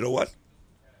 I said, you know what?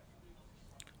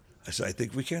 I said, I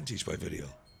think we can teach by video.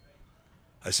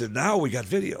 I said, now we got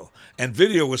video, and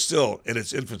video was still in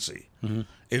its infancy.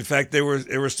 In fact, they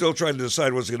were still trying to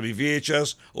decide was it going to be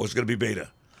VHS or was it going to be beta.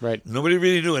 Right. Nobody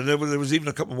really knew, and there was even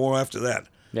a couple more after that.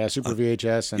 Yeah, Super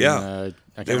VHS. And,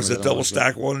 there was a double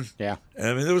stack one. Yeah. And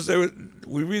I mean,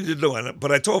 we really didn't know.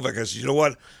 But I told Vic, I said, you know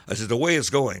what? I said, the way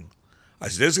it's going, I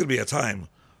said, there's going to be a time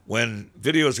when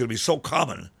video is going to be so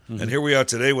common. And here we are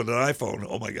today with an iPhone.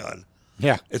 Oh, my God.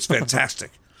 Yeah. It's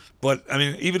fantastic. But, I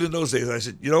mean, even in those days, I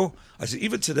said,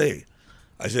 even today,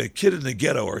 I said, a kid in the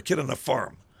ghetto or a kid on a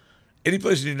farm, any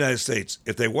place in the United States,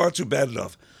 if they want to bad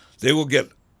enough, they will get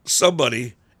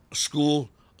somebody, a school,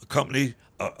 a company,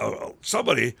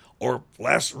 somebody, or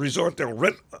last resort, they'll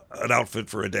rent an outfit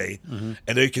for a day, and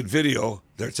they can video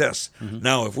their tests.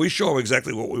 Now, if we show them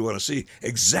exactly what we want to see,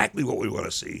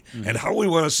 and how we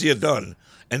want to see it done,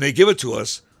 and they give it to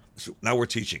us, so now we're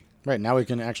teaching. Right, now we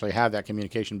can actually have that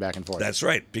communication back and forth. That's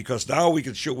right, because now we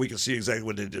can see exactly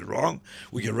what they did wrong.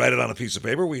 We can write it on a piece of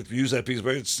paper. We can use that piece of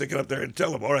paper and stick it up there and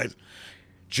tell them, all right,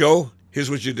 Joe, here's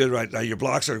what you did right. Now your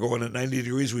blocks are going at 90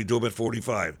 degrees. We do them at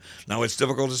 45. Now it's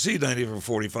difficult to see 90 from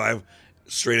 45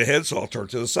 straight ahead, so I'll turn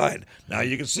to the side. Now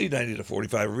you can see 90 to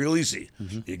 45 real easy.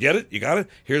 You get it? You got it?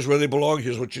 Here's where they belong.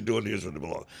 Here's what you're doing. Here's where they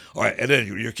belong. All right, and then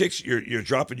your kicks, you're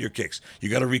dropping your kicks. You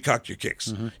got to recock your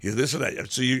kicks. You this and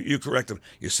that. So you correct them.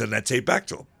 You send that tape back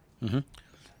to them.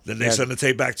 Then they send the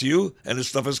tape back to you, and the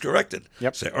stuff is corrected.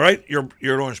 Yep. Say, all right, you're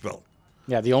an orange belt.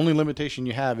 Yeah, the only limitation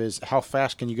you have is how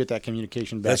fast can you get that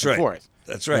communication back and forth.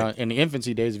 That's right. In the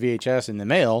infancy days, VHS in the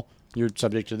mail, you're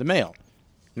subject to the mail.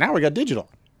 Now we got digital.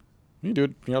 You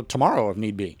can do it, tomorrow if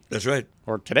need be. That's right.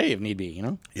 Or today if need be,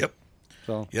 Yep.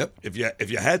 So. Yep. If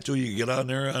you had to, you could get on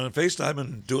there on a FaceTime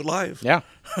and do it live. Yeah.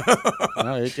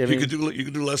 You could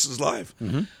do lessons live.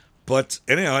 But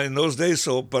anyhow, in those days,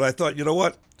 but I thought, you know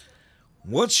what?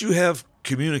 Once you have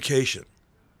communication,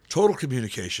 total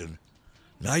communication,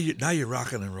 now you're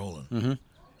rocking and rolling.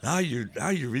 Now you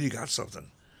really got something,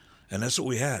 and that's what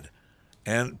we had.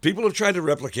 And people have tried to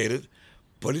replicate it,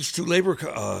 but it's too labor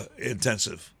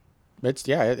intensive.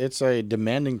 It's a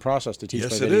demanding process to teach by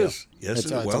Yes, video. it is. Yes,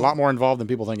 it's it is. a lot more involved than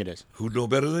people think it is. Who'd know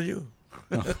better than you?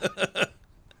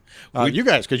 You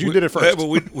guys, because you did it first. Yeah, but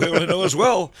we only know as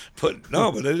well. But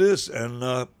it is,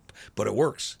 and but it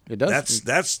works. It does.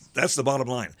 That's the bottom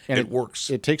line. And it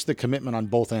works. It takes the commitment on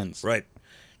both ends. Right.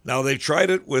 Now they've tried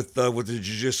it with the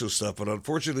jiu-jitsu stuff, but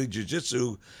unfortunately,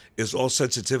 jiu-jitsu is all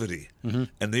sensitivity,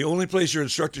 and the only place your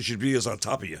instructor should be is on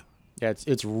top of you. Yeah,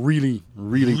 it's really,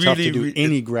 really tough to do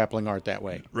any grappling art that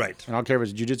way. Right. And I don't care if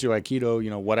it's jiu-jitsu,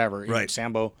 aikido, whatever. Right.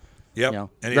 Sambo. Yep.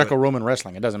 Greco-Roman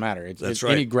wrestling. It doesn't matter. That's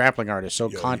right. Any grappling art is so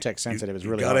context sensitive. It's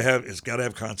really hard. It's got to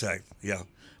have contact. Yeah.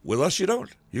 With us, you don't.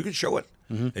 You can show it,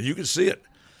 and you can see it,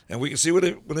 and we can see when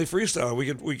they freestyle. We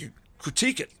can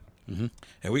critique it, and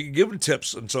we can give them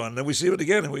tips and so on. And then we see it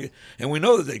again, and we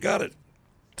know that they got it,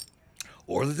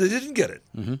 or that they didn't get it.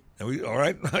 And we, all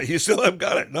right, you still haven't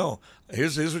got it. No,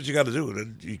 here's what you got to do, and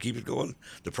then you keep it going,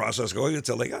 the process going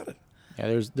until they got it.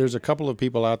 Yeah, there's a couple of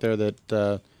people out there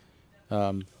that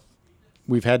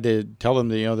we've had to tell them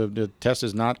that the test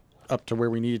is not up to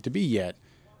where we need it to be yet,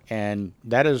 and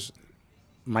that is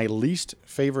my least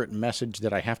favorite message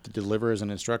that I have to deliver as an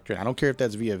instructor. I don't care if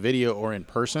that's via video or in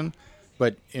person,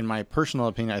 but in my personal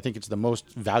opinion, I think it's the most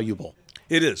valuable.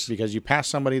 It is. Because you pass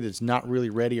somebody that's not really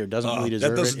ready or doesn't really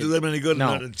deserve it. That doesn't do them any good.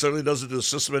 No. And it certainly doesn't do the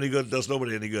system any good. It does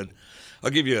nobody any good.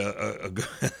 I'll give you a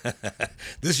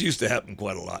this used to happen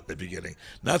quite a lot in the beginning.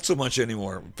 Not so much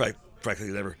anymore. In fact,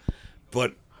 practically never.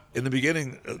 But in the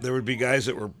beginning, there would be guys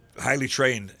that were highly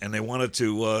trained, and they wanted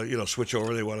to switch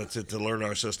over. They wanted to learn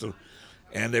our system.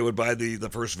 And they would buy the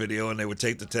first video, and they would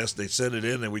take the test. They'd send it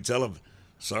in, and we'd tell them,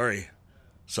 sorry,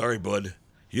 bud,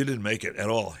 you didn't make it at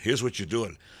all. Here's what you're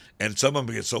doing. And some of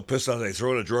them get so pissed off they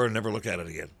throw it in a drawer and never look at it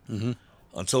again.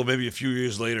 Until maybe a few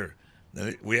years later,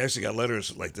 we actually got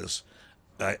letters like this.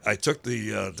 I took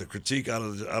the critique out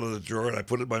of the drawer and I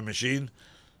put it in my machine.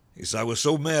 He said, I was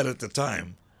so mad at the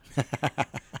time.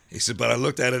 He said, but I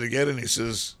looked at it again, and he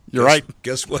says, You're right.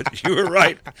 Guess what? You were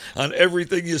right on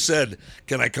everything you said.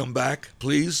 Can I come back,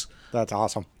 please? That's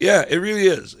awesome. Yeah, it really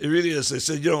is. It really is. They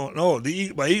said, no,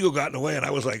 my ego got in the way, and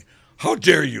I was like, how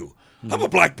dare you? I'm a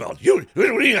black belt.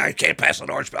 I can't pass an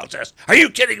orange belt test. Are you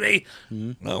kidding me?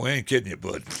 No, we ain't kidding you,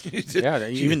 bud. Yeah,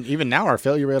 even now our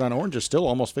failure rate on orange is still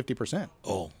almost 50%.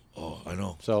 Oh, I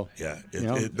know. So yeah,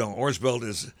 no, orange belt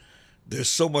is. There's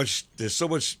so much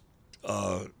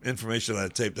information on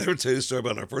that tape. Did I ever tell you the story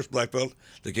about our first black belt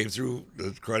that came through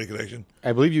the Karate Connection?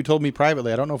 I believe you told me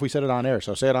privately. I don't know if we said it on air,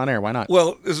 so say it on air. Why not?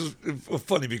 Well, this is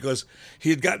funny because he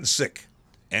had gotten sick,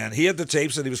 and he had the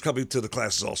tapes, and he was coming to the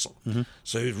classes also.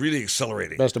 So he was really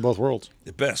accelerating. Best of both worlds.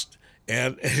 The best.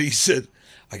 And he said,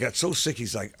 I got so sick.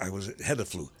 He's like, I had the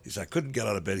flu. He said, I couldn't get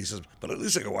out of bed. He says, but at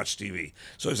least I could watch TV.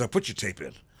 So he said, put your tape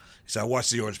in. He said, I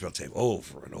watched the orange belt tape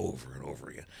over and over and over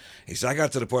again. He said, I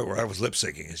got to the point where I was lip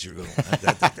syncing as you were going.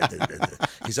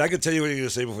 He said, I can tell you what you're going to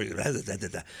say before you.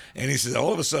 And he said,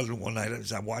 all of a sudden one night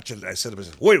as I'm watching it, I said to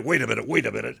him, wait a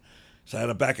minute. So I had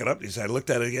to back it up. He said, I looked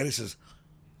at it again. He says,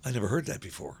 I never heard that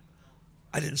before.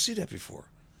 I didn't see that before.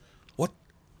 What?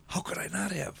 How could I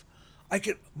not have?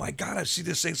 My God, I've seen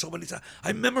this thing so many times. I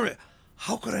remember it.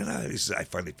 How could I not have? He said, I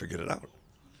finally figured it out.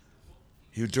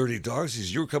 You dirty dogs. He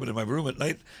said, you were coming to my room at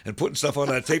night and putting stuff on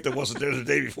that tape that wasn't there the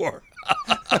day before.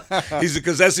 He said,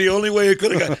 because that's the only way it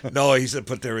could have gone. No, he said,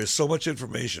 but there is so much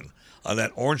information on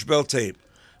that orange belt tape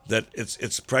that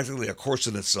it's practically a course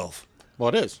in itself. Well,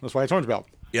 it is. That's why it's orange belt.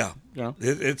 Yeah. You know?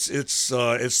 It's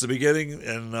the beginning,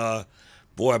 and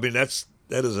boy, I mean it's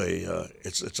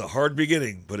a hard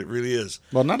beginning, but it really is.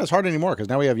 Well, not as hard anymore because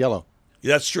now we have yellow.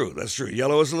 Yeah, that's true.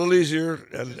 Yellow is a little easier.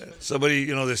 And somebody,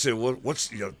 they say, well, what's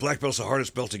black belt's the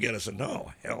hardest belt to get? I said,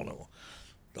 no, hell no.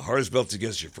 The hardest belt to get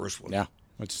is your first one. Yeah,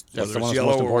 that's whether it's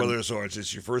yellow or whether it's orange,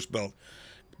 it's your first belt.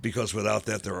 Because without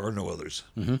that, there are no others.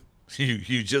 Mm-hmm.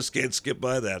 You just can't skip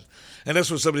by that, and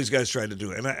that's what some of these guys tried to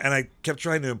do. And I kept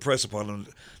trying to impress upon them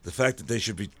the fact that they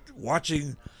should be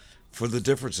watching for the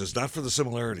differences, not for the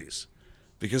similarities.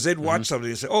 Because they'd watch somebody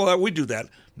and say, "Oh, we do that."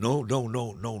 No,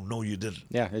 you didn't.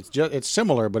 Yeah, it's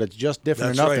similar, but it's just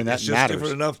different enough, and that it's just matters.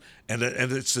 different enough, and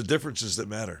it's the differences that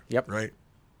matter. Yep. Right.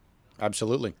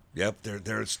 Absolutely. Yep.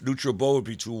 Their neutral bow would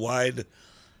be too wide,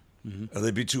 or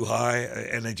they'd be too high,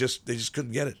 and they just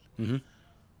couldn't get it. Mm-hmm.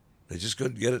 They just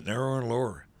couldn't get it narrower and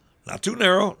lower. Not too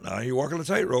narrow. Now you're walking a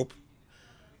tightrope.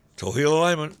 Toe heel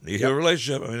alignment, knee heel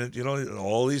relationship. I mean,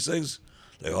 all these things,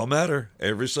 they all matter.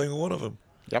 Every single one of them.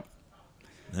 Yep.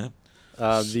 Yeah.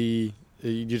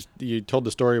 You told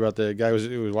the story about the guy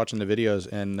who was watching the videos,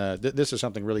 and this is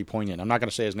something really poignant. I'm not going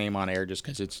to say his name on air just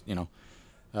because it's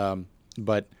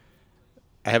but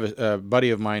I have a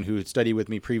buddy of mine who had studied with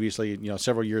me previously,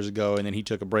 several years ago, and then he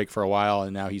took a break for a while,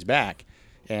 and now he's back.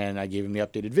 And I gave him the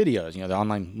updated videos, the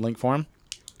online link for him,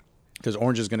 because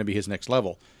Orange is going to be his next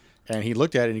level. And he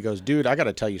looked at it and he goes, "Dude, I got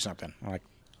to tell you something." I'm like,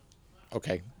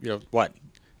 "Okay, what?"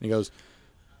 And he goes,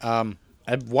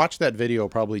 I've watched that video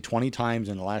probably 20 times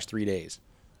in the last 3 days.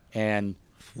 And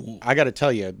I got to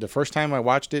tell you, the first time I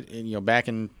watched it, back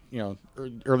in,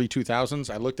 early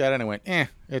 2000s, I looked at it and I went,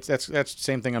 that's the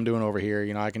same thing I'm doing over here.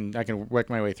 I can work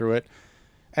my way through it.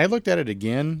 I looked at it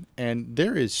again, and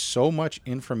there is so much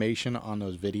information on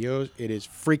those videos. It is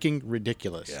freaking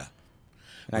ridiculous. Yeah.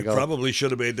 And I probably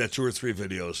should have made that 2 or 3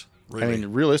 videos. Really. I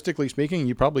mean, realistically speaking,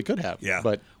 you probably could have. Yeah.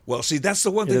 But well, see, that's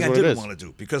the one thing I didn't want to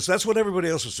do, because that's what everybody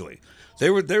else was doing. They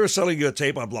were selling you a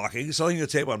tape on blocking, selling you a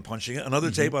tape on punching,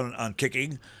 another tape on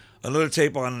kicking, another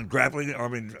tape on grappling.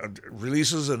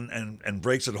 Releases and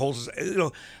breaks and holds.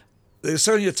 They're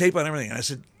selling you a tape on everything. And I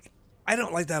said, I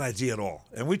don't like that idea at all.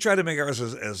 And we tried to make ours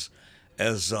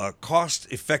as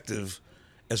cost effective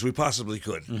as we possibly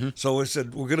could. Mm-hmm. So I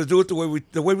said, we're going to do it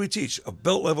the way we teach, a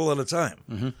belt level at a time.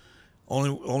 Mm-hmm.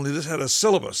 Only this had a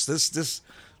syllabus.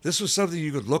 This was something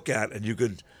you could look at, and you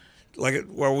could,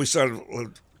 we started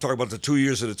talking about the 2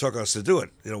 years that it took us to do it.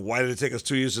 Why did it take us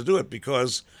 2 years to do it?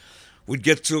 Because we'd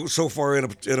get so far in a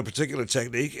particular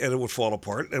technique, and it would fall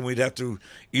apart, and we'd have to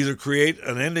either create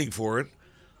an ending for it,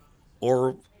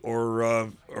 or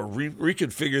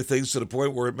reconfigure things to the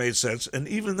point where it made sense. And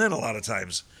even then, a lot of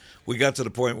times, we got to the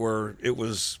point where it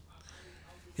was,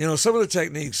 some of the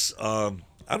techniques, I'm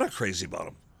not crazy about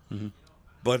them. Mm-hmm.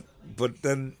 But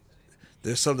then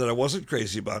there's some that I wasn't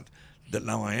crazy about that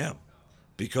now I am,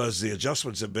 because the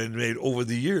adjustments have been made over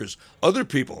the years. Other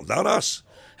people, not us,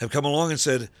 have come along and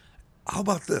said, how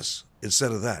about this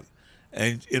instead of that?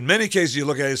 And in many cases, you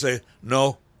look at it and say,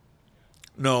 no.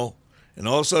 And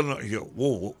all of a sudden, you go,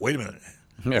 whoa, wait a minute.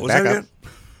 Yeah, what was back that up. again?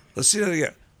 Let's see that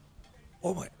again.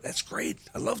 Oh, my, that's great.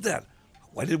 I love that.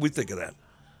 Why did we think of that?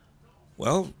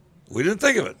 Well, We didn't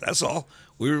think of it. That's all.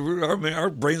 Our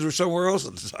brains were somewhere else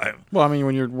at the time. Well, I mean,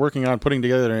 when you're working on putting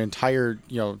together an entire,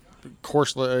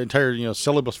 entire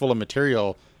syllabus full of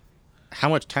material, how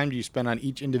much time do you spend on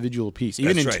each individual piece?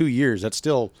 Even That's in right. 2 years, that's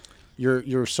still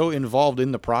you're so involved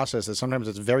in the process that sometimes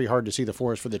it's very hard to see the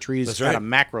forest for the trees That's at right. a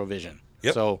macro vision.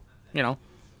 Yep. So,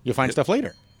 you find stuff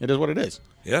later. It is what it is.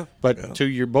 Yeah. But yeah.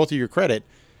 to both of your credit,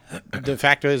 the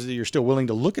fact is that you're still willing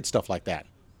to look at stuff like that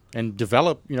and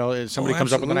develop. If somebody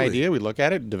comes up with an absolutely. idea, we look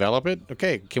at it, develop it.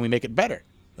 Okay, can we make it better?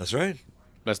 That's right.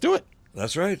 Let's do it.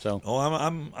 That's right. So-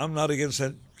 I'm not against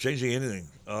changing anything.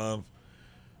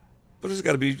 But there's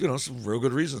got to be some real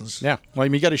good reasons. Yeah. Well, I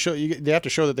mean, you got to show. They have to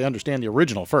show that they understand the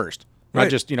original first. Not Right.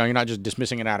 just you're not just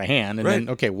dismissing it out of hand and Right. then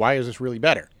okay, why is this really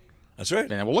better? That's right. And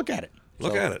then we'll look at it.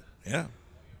 Look So, at it. Yeah.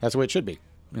 That's the way it should be.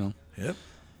 Yep.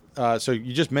 So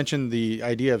you just mentioned the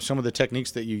idea of some of the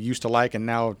techniques that you used to like and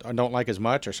now don't like as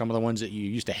much, or some of the ones that you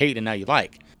used to hate and now you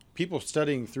like. People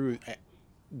studying through,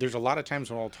 there's a lot of times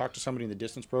when I'll talk to somebody in the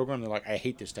distance program, they're like, I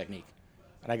hate this technique.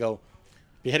 And I go,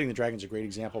 beheading the dragon is a great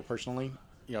example personally.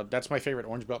 That's my favorite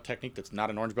orange belt technique that's not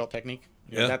an orange belt technique.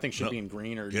 Yeah. That thing should No. be in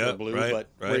green or Yeah, blue, right, but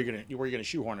right. where are you gonna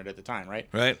shoehorn it at the time, right?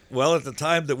 Right. Well, at the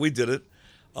time that we did it,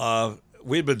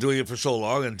 we'd been doing it for so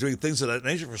long and doing things of that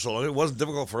nature for so long, it wasn't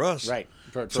difficult for us. Right.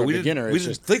 For So a we beginner, didn't it's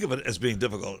just think of it as being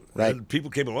difficult. Right. And people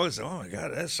came along and said, "Oh my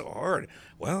God, that's so hard."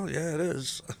 Well, yeah, it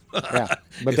is. yeah.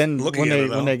 But then Looking when at they it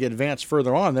now. when they get advanced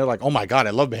further on, they're like, oh my god, I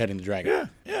love beheading the dragon.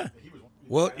 Yeah.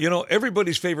 Well,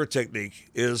 everybody's favorite technique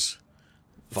is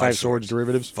Five swords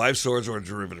derivatives. 5 swords or a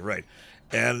derivative, right?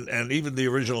 And even the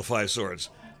original 5 swords.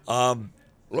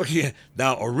 Looking at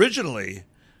now, originally,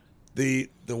 the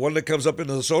one that comes up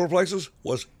into the solar plexus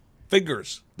was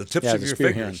fingers, the tips Yeah, of the your spear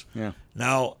fingers. hand, yeah.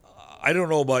 Now, I don't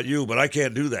know about you, but I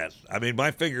can't do that. I mean,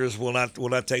 my fingers will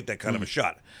not take that kind of a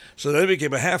shot. So then it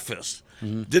became a half fist.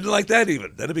 Didn't like that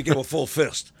even. Then it became a full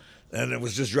fist, and it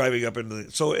was just driving up into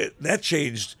the. So that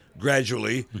changed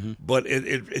gradually, but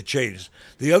it changed.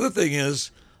 The other thing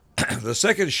is, the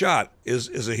second shot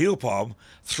is a heel palm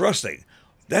thrusting.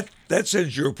 That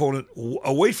sends your opponent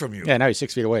away from you. Yeah, now he's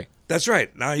 6 feet away. That's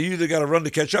right. Now you either got to run to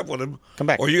catch up with him, Come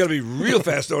back. or you got to be real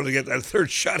fast in order to get that third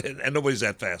shot in, and nobody's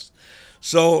that fast.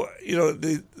 So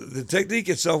the technique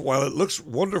itself, while it looks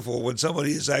wonderful when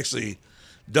somebody is actually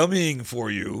dummying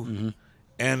for you,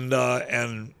 and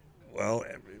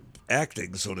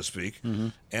acting, so to speak,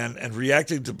 and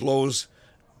reacting to blows,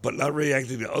 but not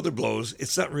reacting to other blows,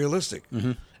 it's not realistic.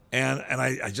 And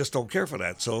I just don't care for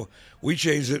that. So we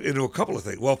changed it into a couple of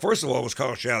things. Well, first of all, it was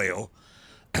Carl Shalio.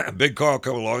 Big Carl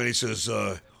come along and he says,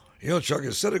 Chuck,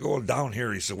 instead of going down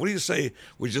here, he said, what do you say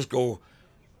we just go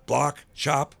block,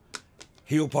 chop,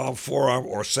 heel palm, forearm,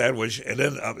 or sandwich, and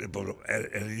then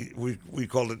we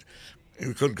called it,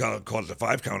 we couldn't call it the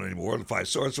 5 count anymore, the 5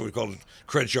 swords, so we called it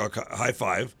Crenshaw high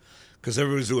five, because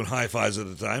everybody was doing high fives at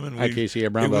the time. And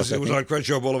IKC Brown Belt it was technique. on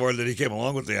Crenshaw Boulevard that he came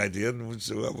along with the idea, and we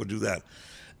said, well, we'll do that.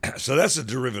 So that's a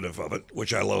derivative of it,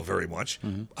 which I love very much.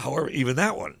 However, even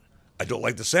that one, I don't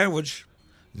like the sandwich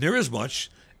near as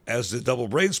much as the double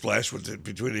brain splash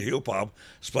between the heel palm,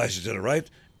 splashes to the right,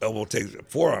 elbow takes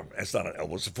forearm. That's not an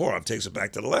elbow, it's a forearm, takes it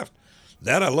back to the left.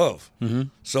 That I love.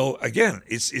 So again,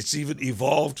 it's even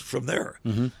evolved from there.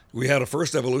 We had a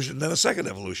first evolution, then a second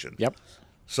evolution. Yep.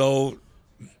 So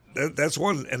that's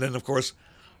one, and then of course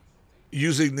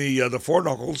using the 4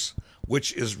 knuckles,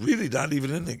 which is really not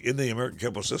even in the American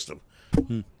Kempo system.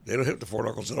 They don't hit the 4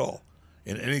 knuckles at all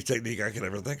in any technique I can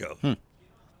ever think of.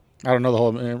 I don't know the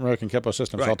whole American Kempo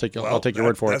system, so I'll take your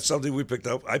word for That's it. something we picked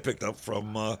up. I picked up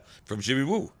from Jimmy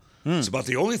Woo. It's about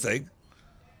the only thing,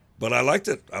 but I liked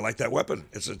it. I like that weapon.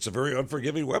 It's a very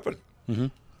unforgiving weapon.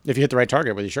 If you hit the right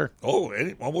target with you, sure. Oh,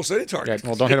 almost any Yeah, target.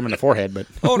 well, don't hit him in the forehead, but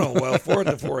Oh no! Well, forehead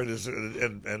to forehead is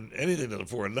and anything to the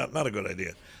forehead not a good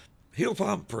idea. Heel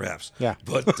palm, perhaps. Yeah.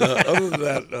 But other than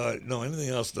that, no. Anything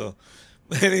else, though.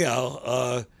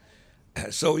 Anyhow,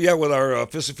 so yeah, with our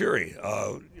Fist of Fury,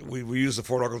 we use the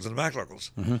 4 knuckles and the back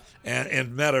knuckles,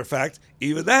 and matter of fact,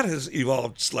 even that has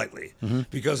evolved slightly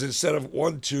because instead of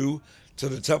 1-2 to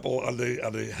the temple on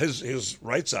his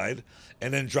right side,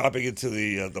 and then dropping into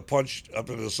the punch up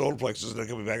into the solar plexus, and then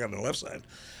coming back on the left side.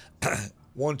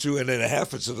 1-2, and then a half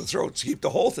foot to the throat to keep the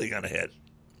whole thing on the head.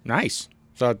 nice.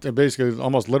 So it basically is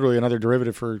almost literally another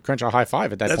derivative for Crenshaw High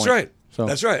Five at that That's point. right. So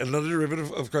That's right. Another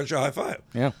derivative of Crenshaw High Five.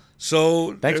 yeah.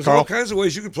 So Thanks, there's Carl. all kinds of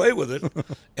ways you can play with it,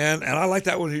 and I like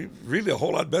that one really a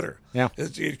whole lot better. Yeah.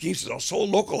 It keeps it all so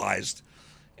localized,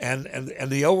 and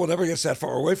the elbow never gets that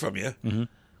far away from you,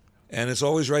 and it's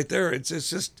always right there. It's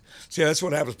just see that's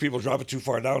what happens. People drop it too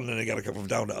far down, and then they got to come from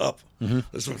down to up.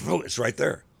 This one, no, it's right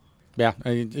there. Yeah,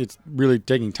 it's really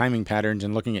taking timing patterns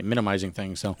and looking at minimizing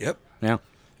things. So Yep. yeah,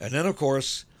 And then, of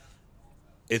course,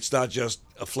 it's not just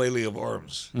a flailing of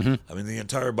arms. Mm-hmm. I mean, the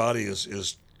entire body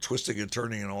is twisting and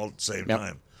turning all at the same Yep.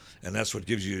 time. And that's what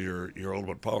gives you your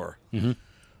ultimate power. Mm-hmm.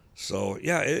 So,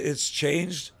 yeah, it's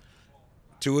changed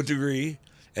to a degree.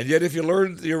 And yet, if you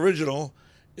learn the original,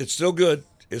 it's still good.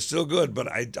 It's still good.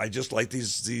 But I just like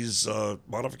these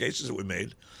modifications that we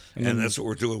made. And that's what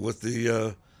we're doing with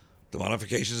the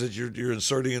modifications that you're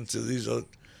inserting into these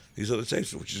other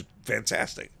tapes, which is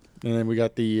fantastic. and then we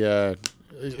got the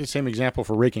same example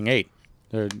for Raking 8.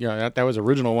 That was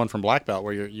original one from Black Belt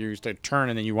where you used to turn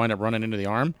and then you wind up running into the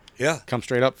arm. Yeah. Come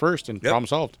straight up first and problem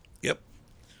solved.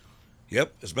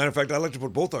 Yep. As a matter of fact, I like to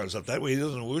put both arms up. That way he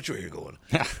doesn't know which way you're going.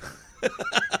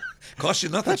 Costs you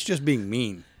nothing. That's just being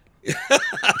mean.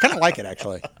 I kind of like it,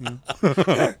 actually.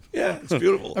 Yeah, it's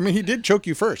beautiful. I mean, he did choke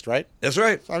you first, right? That's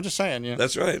right. I'm just saying, yeah.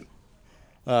 That's right.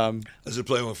 I was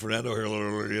playing with Fernando here a little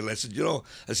earlier, and I said,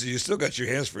 you still got your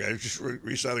hands free. I just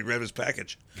reached out and grabbed his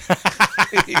package.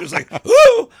 He was like,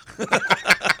 woo!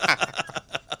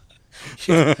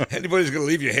 Anybody's going to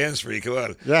leave your hands free. Come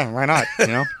on. Yeah, why not?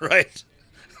 Right.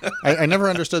 I never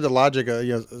understood the logic of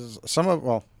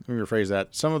let me rephrase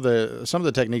that. Some of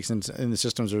the techniques in the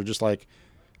systems are just like,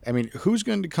 I mean, who's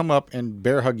going to come up and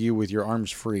bear hug you with your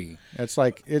arms free? It's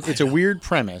like it's a weird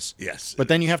premise. Yes. But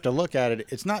then you have to look at it.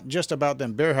 It's not just about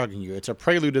them bear hugging you. It's a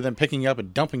prelude to them picking you up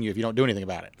and dumping you if you don't do anything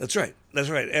about it. That's right.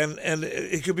 And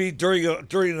it could be during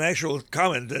an actual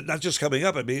comment, not just coming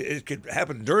up. I mean, it could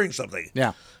happen during something.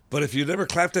 Yeah. But if you never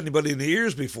clapped anybody in the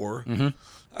ears before,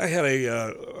 I had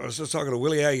I was just talking to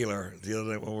Willie Aguilar the other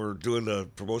night when we were doing the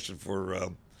promotion for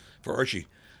Archie,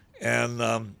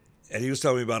 and he was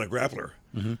telling me about a grappler,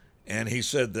 and he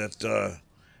said that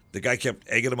the guy kept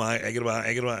egging him on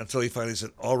until he finally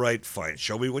said, "All right, fine,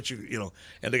 show me what you."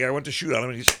 And the guy went to shoot on him,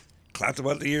 and he clapped him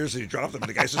on the ears, and he dropped him. And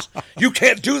the guy says, "You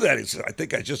can't do that." He said, "I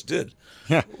think I just did."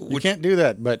 Yeah, you can't do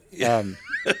that. But yeah,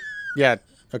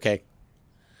 okay.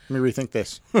 Let me rethink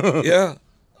this. Yeah,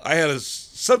 I had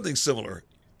something similar,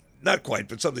 not quite,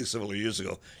 but something similar years and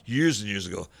years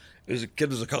ago. There's a kid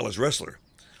who's a college wrestler,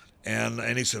 and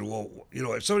he said, "Well,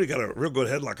 if somebody got a real good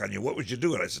headlock on you, what would you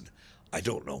do?" And I said, "I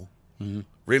don't know,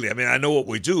 really. I mean, I know what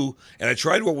we do, and I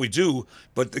tried what we do,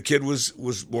 but the kid was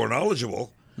more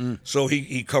knowledgeable, so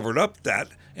he covered up that,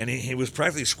 and he was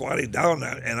practically squatting down,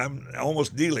 and I'm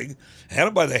almost kneeling, had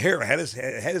him by the hair, I had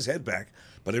his head back."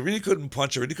 But I really couldn't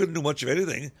punch. I really couldn't do much of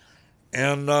anything.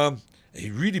 And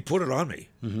he really put it on me.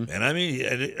 And I mean,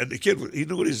 and the kid, he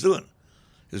knew what he was doing.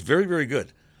 He was very, very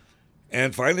good.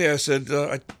 And finally I said,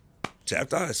 I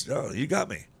tapped out. I said, "Oh, you got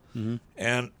me."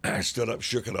 And I stood up,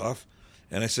 shook it off.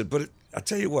 And I said, "But I'll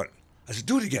tell you what." I said,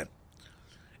 "Do it again."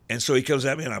 And so he comes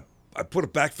at me, and I put a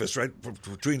back fist right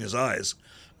between his eyes.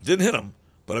 Didn't hit him.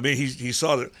 But I mean, he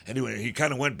saw that. Anyway, he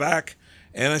kind of went back.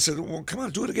 And I said, "Well, come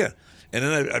on, do it again." And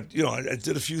then I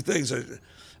did a few things.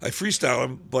 I freestyle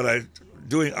him, but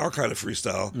doing our kind of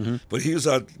freestyle. But he was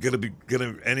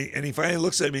and he finally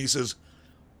looks at me. He says,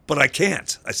 "But I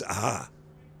can't." I said, "Aha,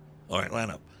 all right, line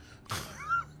up."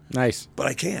 Nice. But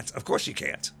I can't. Of course you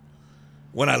can't.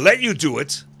 When I let you do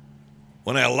it,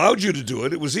 when I allowed you to do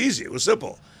it, it was easy. It was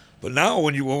simple. But now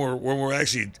when we're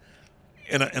actually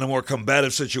in a more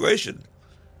combative situation,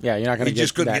 yeah, you're not going to he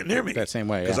just couldn't get near me that same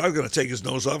way. because I was going to take his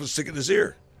nose off and stick it in his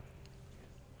ear.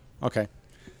 Okay.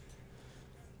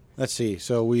 Let's see.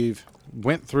 So we've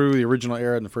went through the original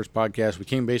era in the first podcast. We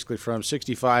came basically from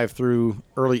 65 through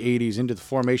early 80s into the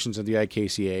formations of the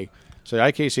IKCA. So the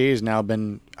IKCA has now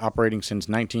been operating since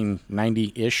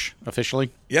 1990-ish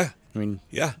officially. Yeah. I mean,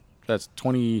 Yeah. that's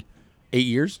 28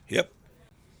 years. Yep.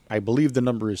 I believe the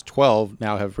number is 12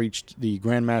 now have reached the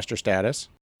Grandmaster status.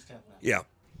 Yeah.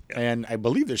 And I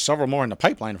believe there's several more in the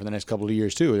pipeline for the next couple of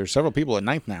years, too. There's several people at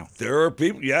ninth now. There are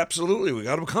people. Yeah, absolutely. We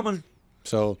got them coming.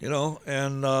 So,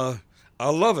 and I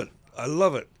love it. I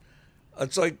love it.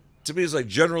 It's like, to me, it's like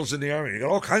generals in the Army. You got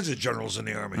all kinds of generals in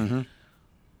the Army.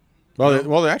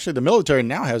 well, actually, the military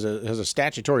now has a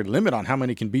statutory limit on how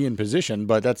many can be in position,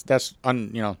 but that's a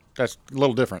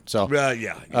little different. So,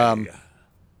 yeah.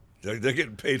 They're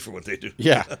getting paid for what they do.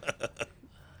 Yeah.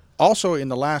 Also, in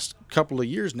the last couple of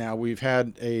years now, we've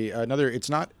had another.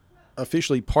 It's not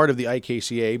officially part of the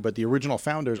IKCA, but the original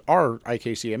founders are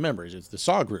IKCA members. It's the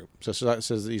SAW group. So it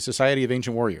says the Society of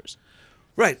Ancient Warriors.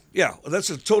 Right. Yeah. Well, that's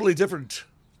a totally different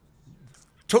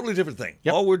thing.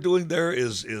 Yep. All we're doing there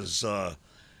is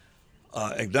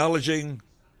acknowledging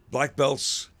black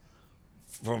belts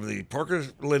from the Parker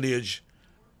lineage.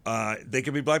 They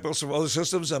can be black belts from other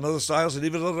systems and other styles and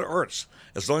even other arts,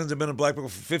 as long as they've been a black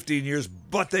belt for 15 years.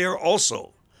 But they are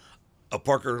also a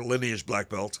Parker lineage black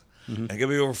belt, and got to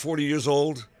be over 40 years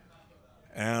old,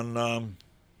 and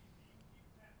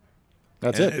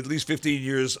That's and it. at least 15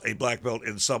 years a black belt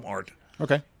in some art.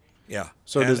 Okay. Yeah.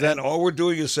 So and, does that- and all we're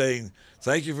doing is saying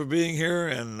thank you for being here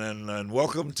and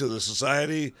welcome to the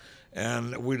society.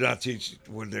 And we not teach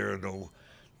when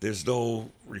there's no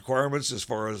requirements as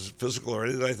far as physical or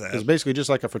anything like that. It's basically just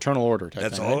like a fraternal order type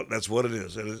That's thing, all. right? That's what it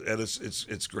is, and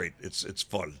it's great. It's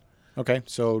fun. Okay.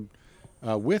 So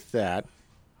with that,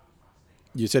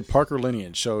 you said Parker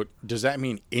lineage. So does that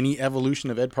mean any evolution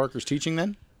of Ed Parker's teaching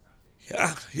then?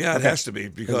 Yeah, it has to be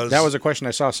because That was a question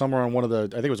I saw somewhere on I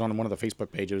think it was on one of the Facebook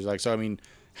pages. Like, so I mean,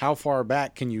 how far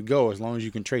back can you go as long as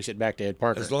you can trace it back to Ed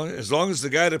Parker? as long as the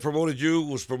guy that promoted you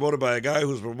was promoted by a guy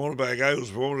who's promoted by a guy who's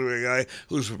promoted by a guy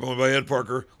who's promoted by Ed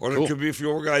Parker, or there could be a few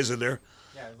more guys in there.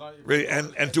 Really,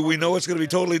 and do we know it's going to be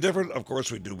totally different? Of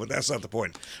course we do, but that's not the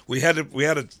point. We didn't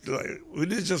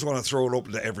just want to throw it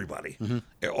open to everybody,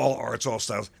 all arts, all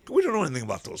styles. We don't know anything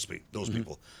about those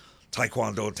people.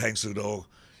 Taekwondo, Tang Sudo,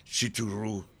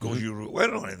 Shituru, Goju-Ryu. We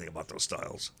don't know anything about those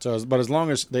styles. So, but as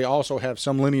long as they also have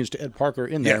some lineage to Ed Parker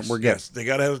in there, we're good. Yes, they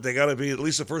gotta be at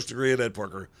least a first degree at Ed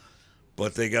Parker,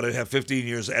 but they gotta have 15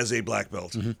 years as a black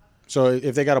belt. So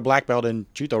if they got a black belt in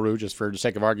Chito-Ryu, just for the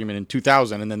sake of argument, in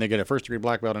 2000, and then they get a first degree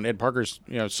black belt in Ed Parker's,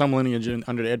 some lineage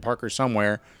under Ed Parker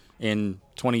somewhere in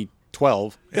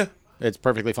 2012, Yeah, it's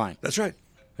perfectly fine. that's right.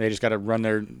 They just got to run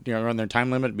their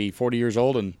time limit, be 40 years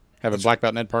old, and have a black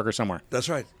belt in Ed Parker somewhere. That's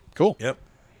right. Cool. Yep.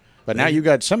 But now you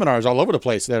got seminars all over the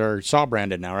place that are SAW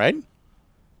branded now, right?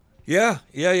 Yeah.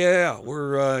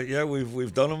 We're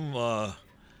we've done them.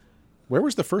 Where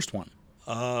was the first one?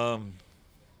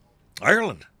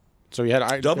 Ireland. So you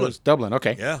had Dublin. It was Dublin.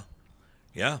 Okay.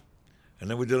 Yeah. And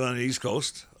then we did it on the East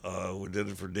Coast. We did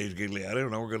it for Dave Gigliotti,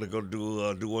 and now we're going to go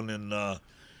do one in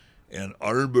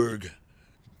Aalborg,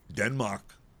 Denmark.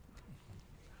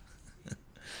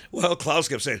 Well, Klaus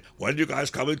kept saying, "When are you guys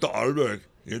coming to Aalborg?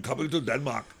 You're coming to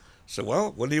Denmark." So,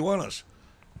 well, when do you want us?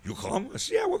 You come? I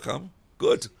said, yeah, we'll come.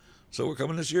 Good. So we're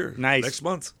coming this year. Nice. Next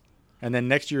month. And then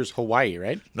next year's Hawaii,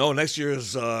 right? No, next year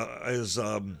is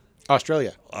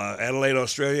Australia. Adelaide,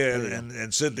 Australia,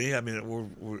 and Sydney. I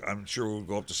mean, I'm sure we'll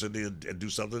go up to Sydney and do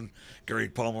something. Gary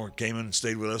Palmer came in and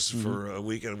stayed with us for a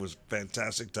week, and it was a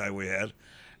fantastic time we had.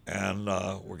 And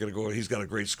we're going to go. He's got a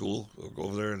great school. We'll go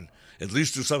over there and at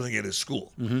least do something at his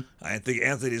school. I think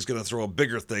Anthony's going to throw a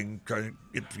bigger thing, trying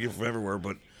to get people from everywhere,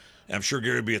 but I'm sure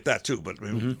Gary will be at that too. But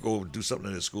we'll go do something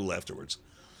at his school afterwards.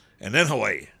 And then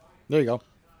Hawaii. There you go.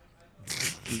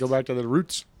 You go back to the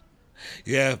roots.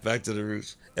 Yeah, back to the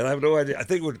roots. And I have no idea. I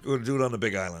think we're going to do it on the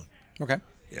Big Island. Okay.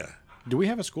 Yeah. Do we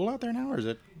have a school out there now, or is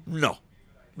it? No.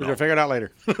 We're going to figure it out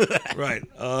later. Right.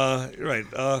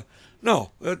 Right.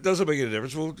 No, that doesn't make any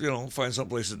difference. We'll, find some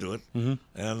place to do it.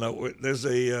 And there's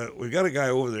we got a guy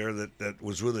over there that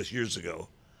was with us years ago,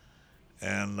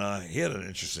 and he had an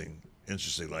interesting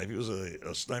life. He was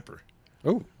a sniper.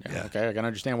 Oh, yeah, Yeah. okay. I can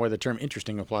understand why the term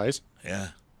interesting applies. Yeah.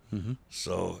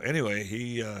 So anyway,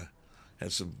 he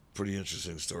had some pretty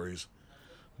interesting stories,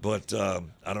 but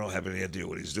I don't have any idea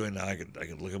what he's doing now. I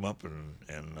can look him up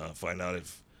and find out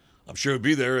if. I'm sure he'll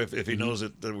be there if he knows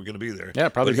that we're going to be there. Yeah,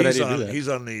 probably But a good idea to do that. He's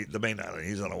on the main island.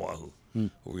 He's on Oahu.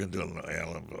 We're going to do it on the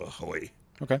island of Hawaii.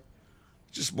 Okay.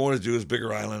 Just more to do is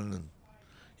bigger island.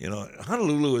 And,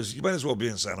 Honolulu is, you might as well be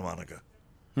in Santa Monica.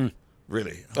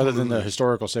 Really. Other than the Honolulu-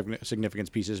 historical significance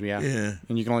pieces, yeah. Yeah.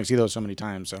 And you can only see those so many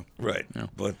times, so. Right. Yeah.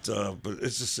 But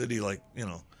it's a city like,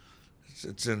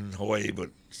 it's in Hawaii,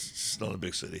 but it's not a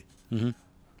big city.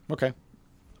 Okay.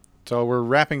 So we're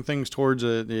wrapping things towards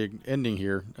the ending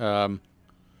here.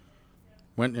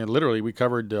 Literally, we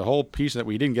covered the whole piece that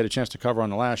we didn't get a chance to cover on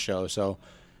the last show. So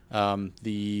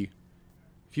the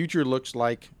future looks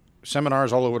like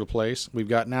seminars all over the place. We've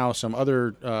got now some of the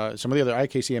other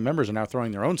IKCM members are now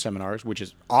throwing their own seminars, which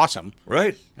is awesome.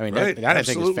 Right. I mean, right. that I think is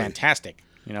Absolutely. fantastic.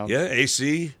 Yeah,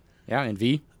 AC Yeah, and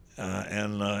V.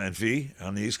 and V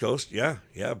on the East Coast. Yeah,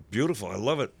 beautiful. I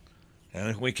love it. And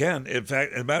if we can, in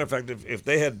fact, as a matter of fact, if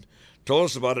they had told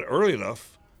us about it early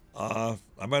enough, I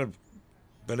might have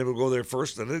been able to go there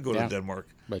first and then go Yeah. to Denmark.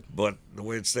 But the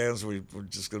way it stands, we're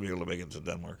just going to be able to make it to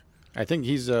Denmark. I think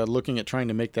he's looking at trying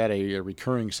to make that a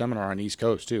recurring seminar on the East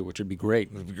Coast, too, which would be great.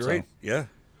 It'd be great. Yeah.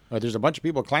 So, there's a bunch of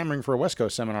people clamoring for a West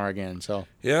Coast seminar again, so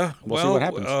Yeah. We'll see what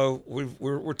happens.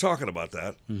 We're talking about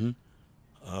that.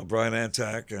 Brian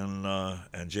Antak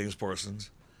and James Parsons,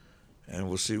 and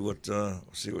we'll see what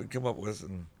we come up with,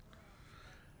 and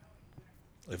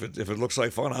if it looks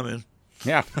like fun, I'm in.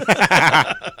 yeah.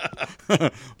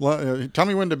 Well, tell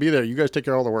me when to be there. You guys take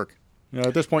care of all the work.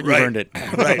 At this point, you've earned it.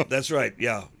 Right. That's right.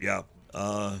 Yeah.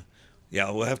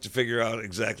 We'll have to figure out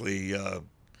exactly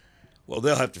well,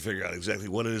 they'll have to figure out exactly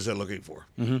what it is they're looking for.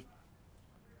 Mm-hmm.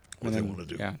 What they want to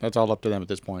do. Yeah, that's all up to them at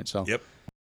this point. So, Yep.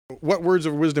 What words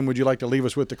of wisdom would you like to leave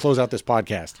us with to close out this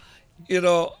podcast? You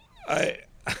know,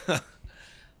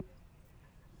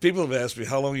 people have asked me,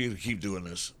 how long are you going to keep doing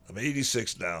this? I'm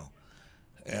 86 now,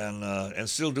 and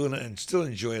still doing it and still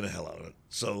enjoying the hell out of it.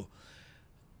 So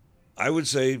I would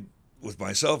say, with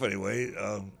myself anyway,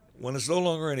 when it's no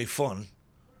longer any fun,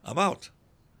 I'm out.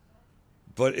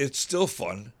 But it's still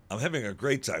fun. I'm having a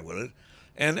great time with it.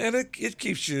 And it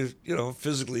keeps you,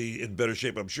 physically in better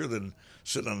shape, I'm sure, than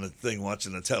sitting on the thing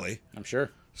watching the telly. I'm sure.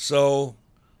 So,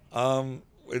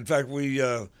 in fact, we,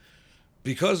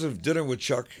 because of Dinner with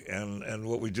Chuck and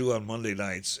what we do on Monday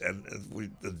nights, and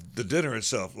the dinner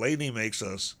itself, Lainey makes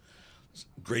us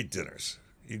great dinners.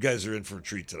 You guys are in for a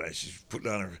treat tonight. She's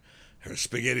putting on her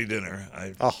spaghetti dinner.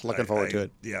 Looking forward to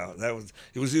it. Yeah,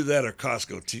 it was either that or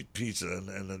Costco pizza,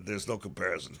 and there's no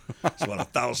comparison. It's about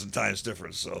 1,000 times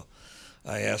different. So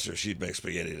I asked her if she'd make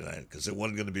spaghetti tonight because it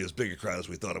wasn't going to be as big a crowd as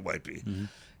we thought it might be. Mm-hmm.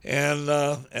 And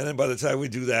then by the time we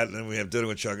do that, and then we have dinner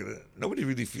with Chuck, nobody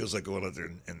really feels like going out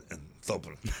there and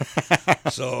thumping.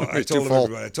 So I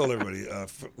told everybody,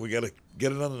 we got to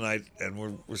get it on the night, and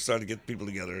we're starting to get people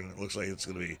together, and it looks like it's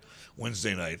going to be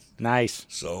Wednesday night. Nice.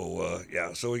 So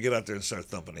so we get out there and start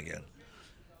thumping again.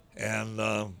 And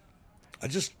I'm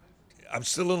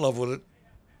still in love with it,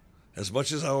 as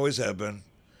much as I always have been.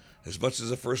 As much as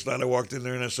the first night I walked in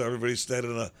there and I saw everybody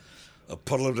standing in a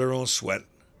puddle of their own sweat.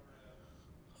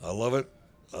 I love it.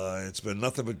 It's been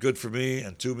nothing but good for me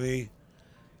and to me.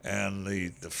 And the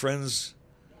friends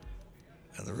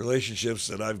and the relationships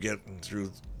that I've had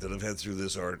through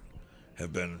this art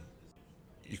have been,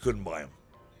 you couldn't buy them.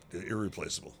 They're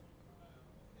irreplaceable.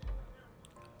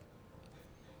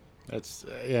 That's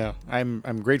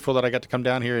I'm grateful that I got to come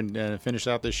down here and finish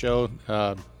out this show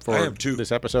for I am too.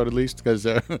 This episode at least, because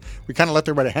we kind of left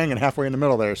everybody hanging halfway in the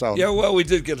middle there. So yeah, well, we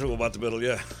did get to about the middle,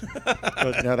 yeah.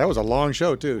 But, that was a long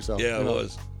show too. So yeah, it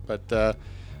was. But I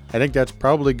think that's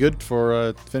probably good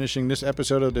for finishing this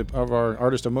episode of our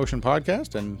Artist of Motion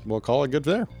podcast, and we'll call it good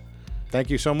there. Thank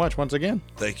you so much once again.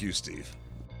 Thank you, Steve.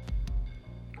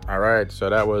 All right, so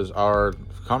that was our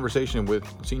conversation with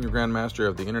Senior Grandmaster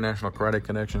of the International Karate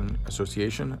Connection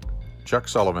Association, Chuck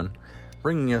Sullivan,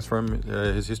 bringing us from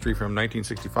his history from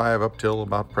 1965 up till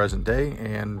about present day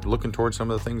and looking towards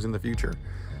some of the things in the future.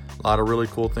 A lot of really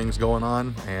cool things going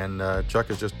on, and Chuck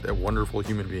is just a wonderful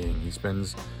human being. He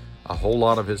spends a whole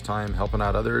lot of his time helping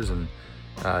out others, and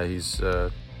he's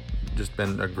just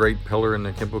been a great pillar in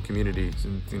the Kempo community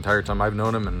the entire time I've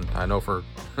known him, and I know for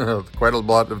quite a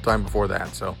lot of time before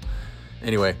that. So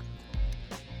anyway,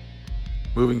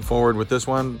 moving forward with this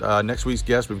one, next week's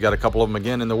guest, we've got a couple of them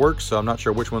again in the works, so I'm not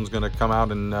sure which one's going to come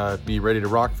out and be ready to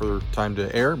rock for time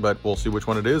to air, but we'll see which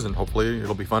one it is, and hopefully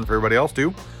it'll be fun for everybody else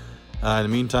too. In the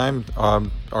meantime,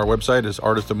 our website is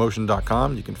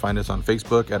artistofmotion.com. You can find us on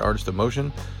Facebook at Artist of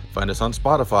Motion. Find us on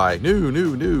Spotify. New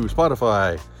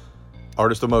Spotify.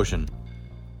 Artist of Motion.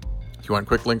 If you want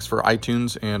quick links for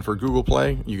iTunes and for Google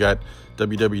Play, you got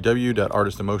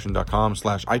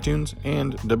www.artistofmotion.com/iTunes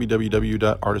and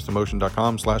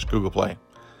www.artistofmotion.com/Google Play.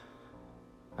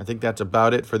 I think that's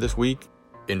about it for this week.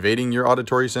 Invading your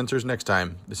auditory sensors next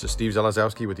time. This is Steve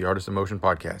Zalazowski with the Artist of Motion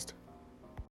podcast.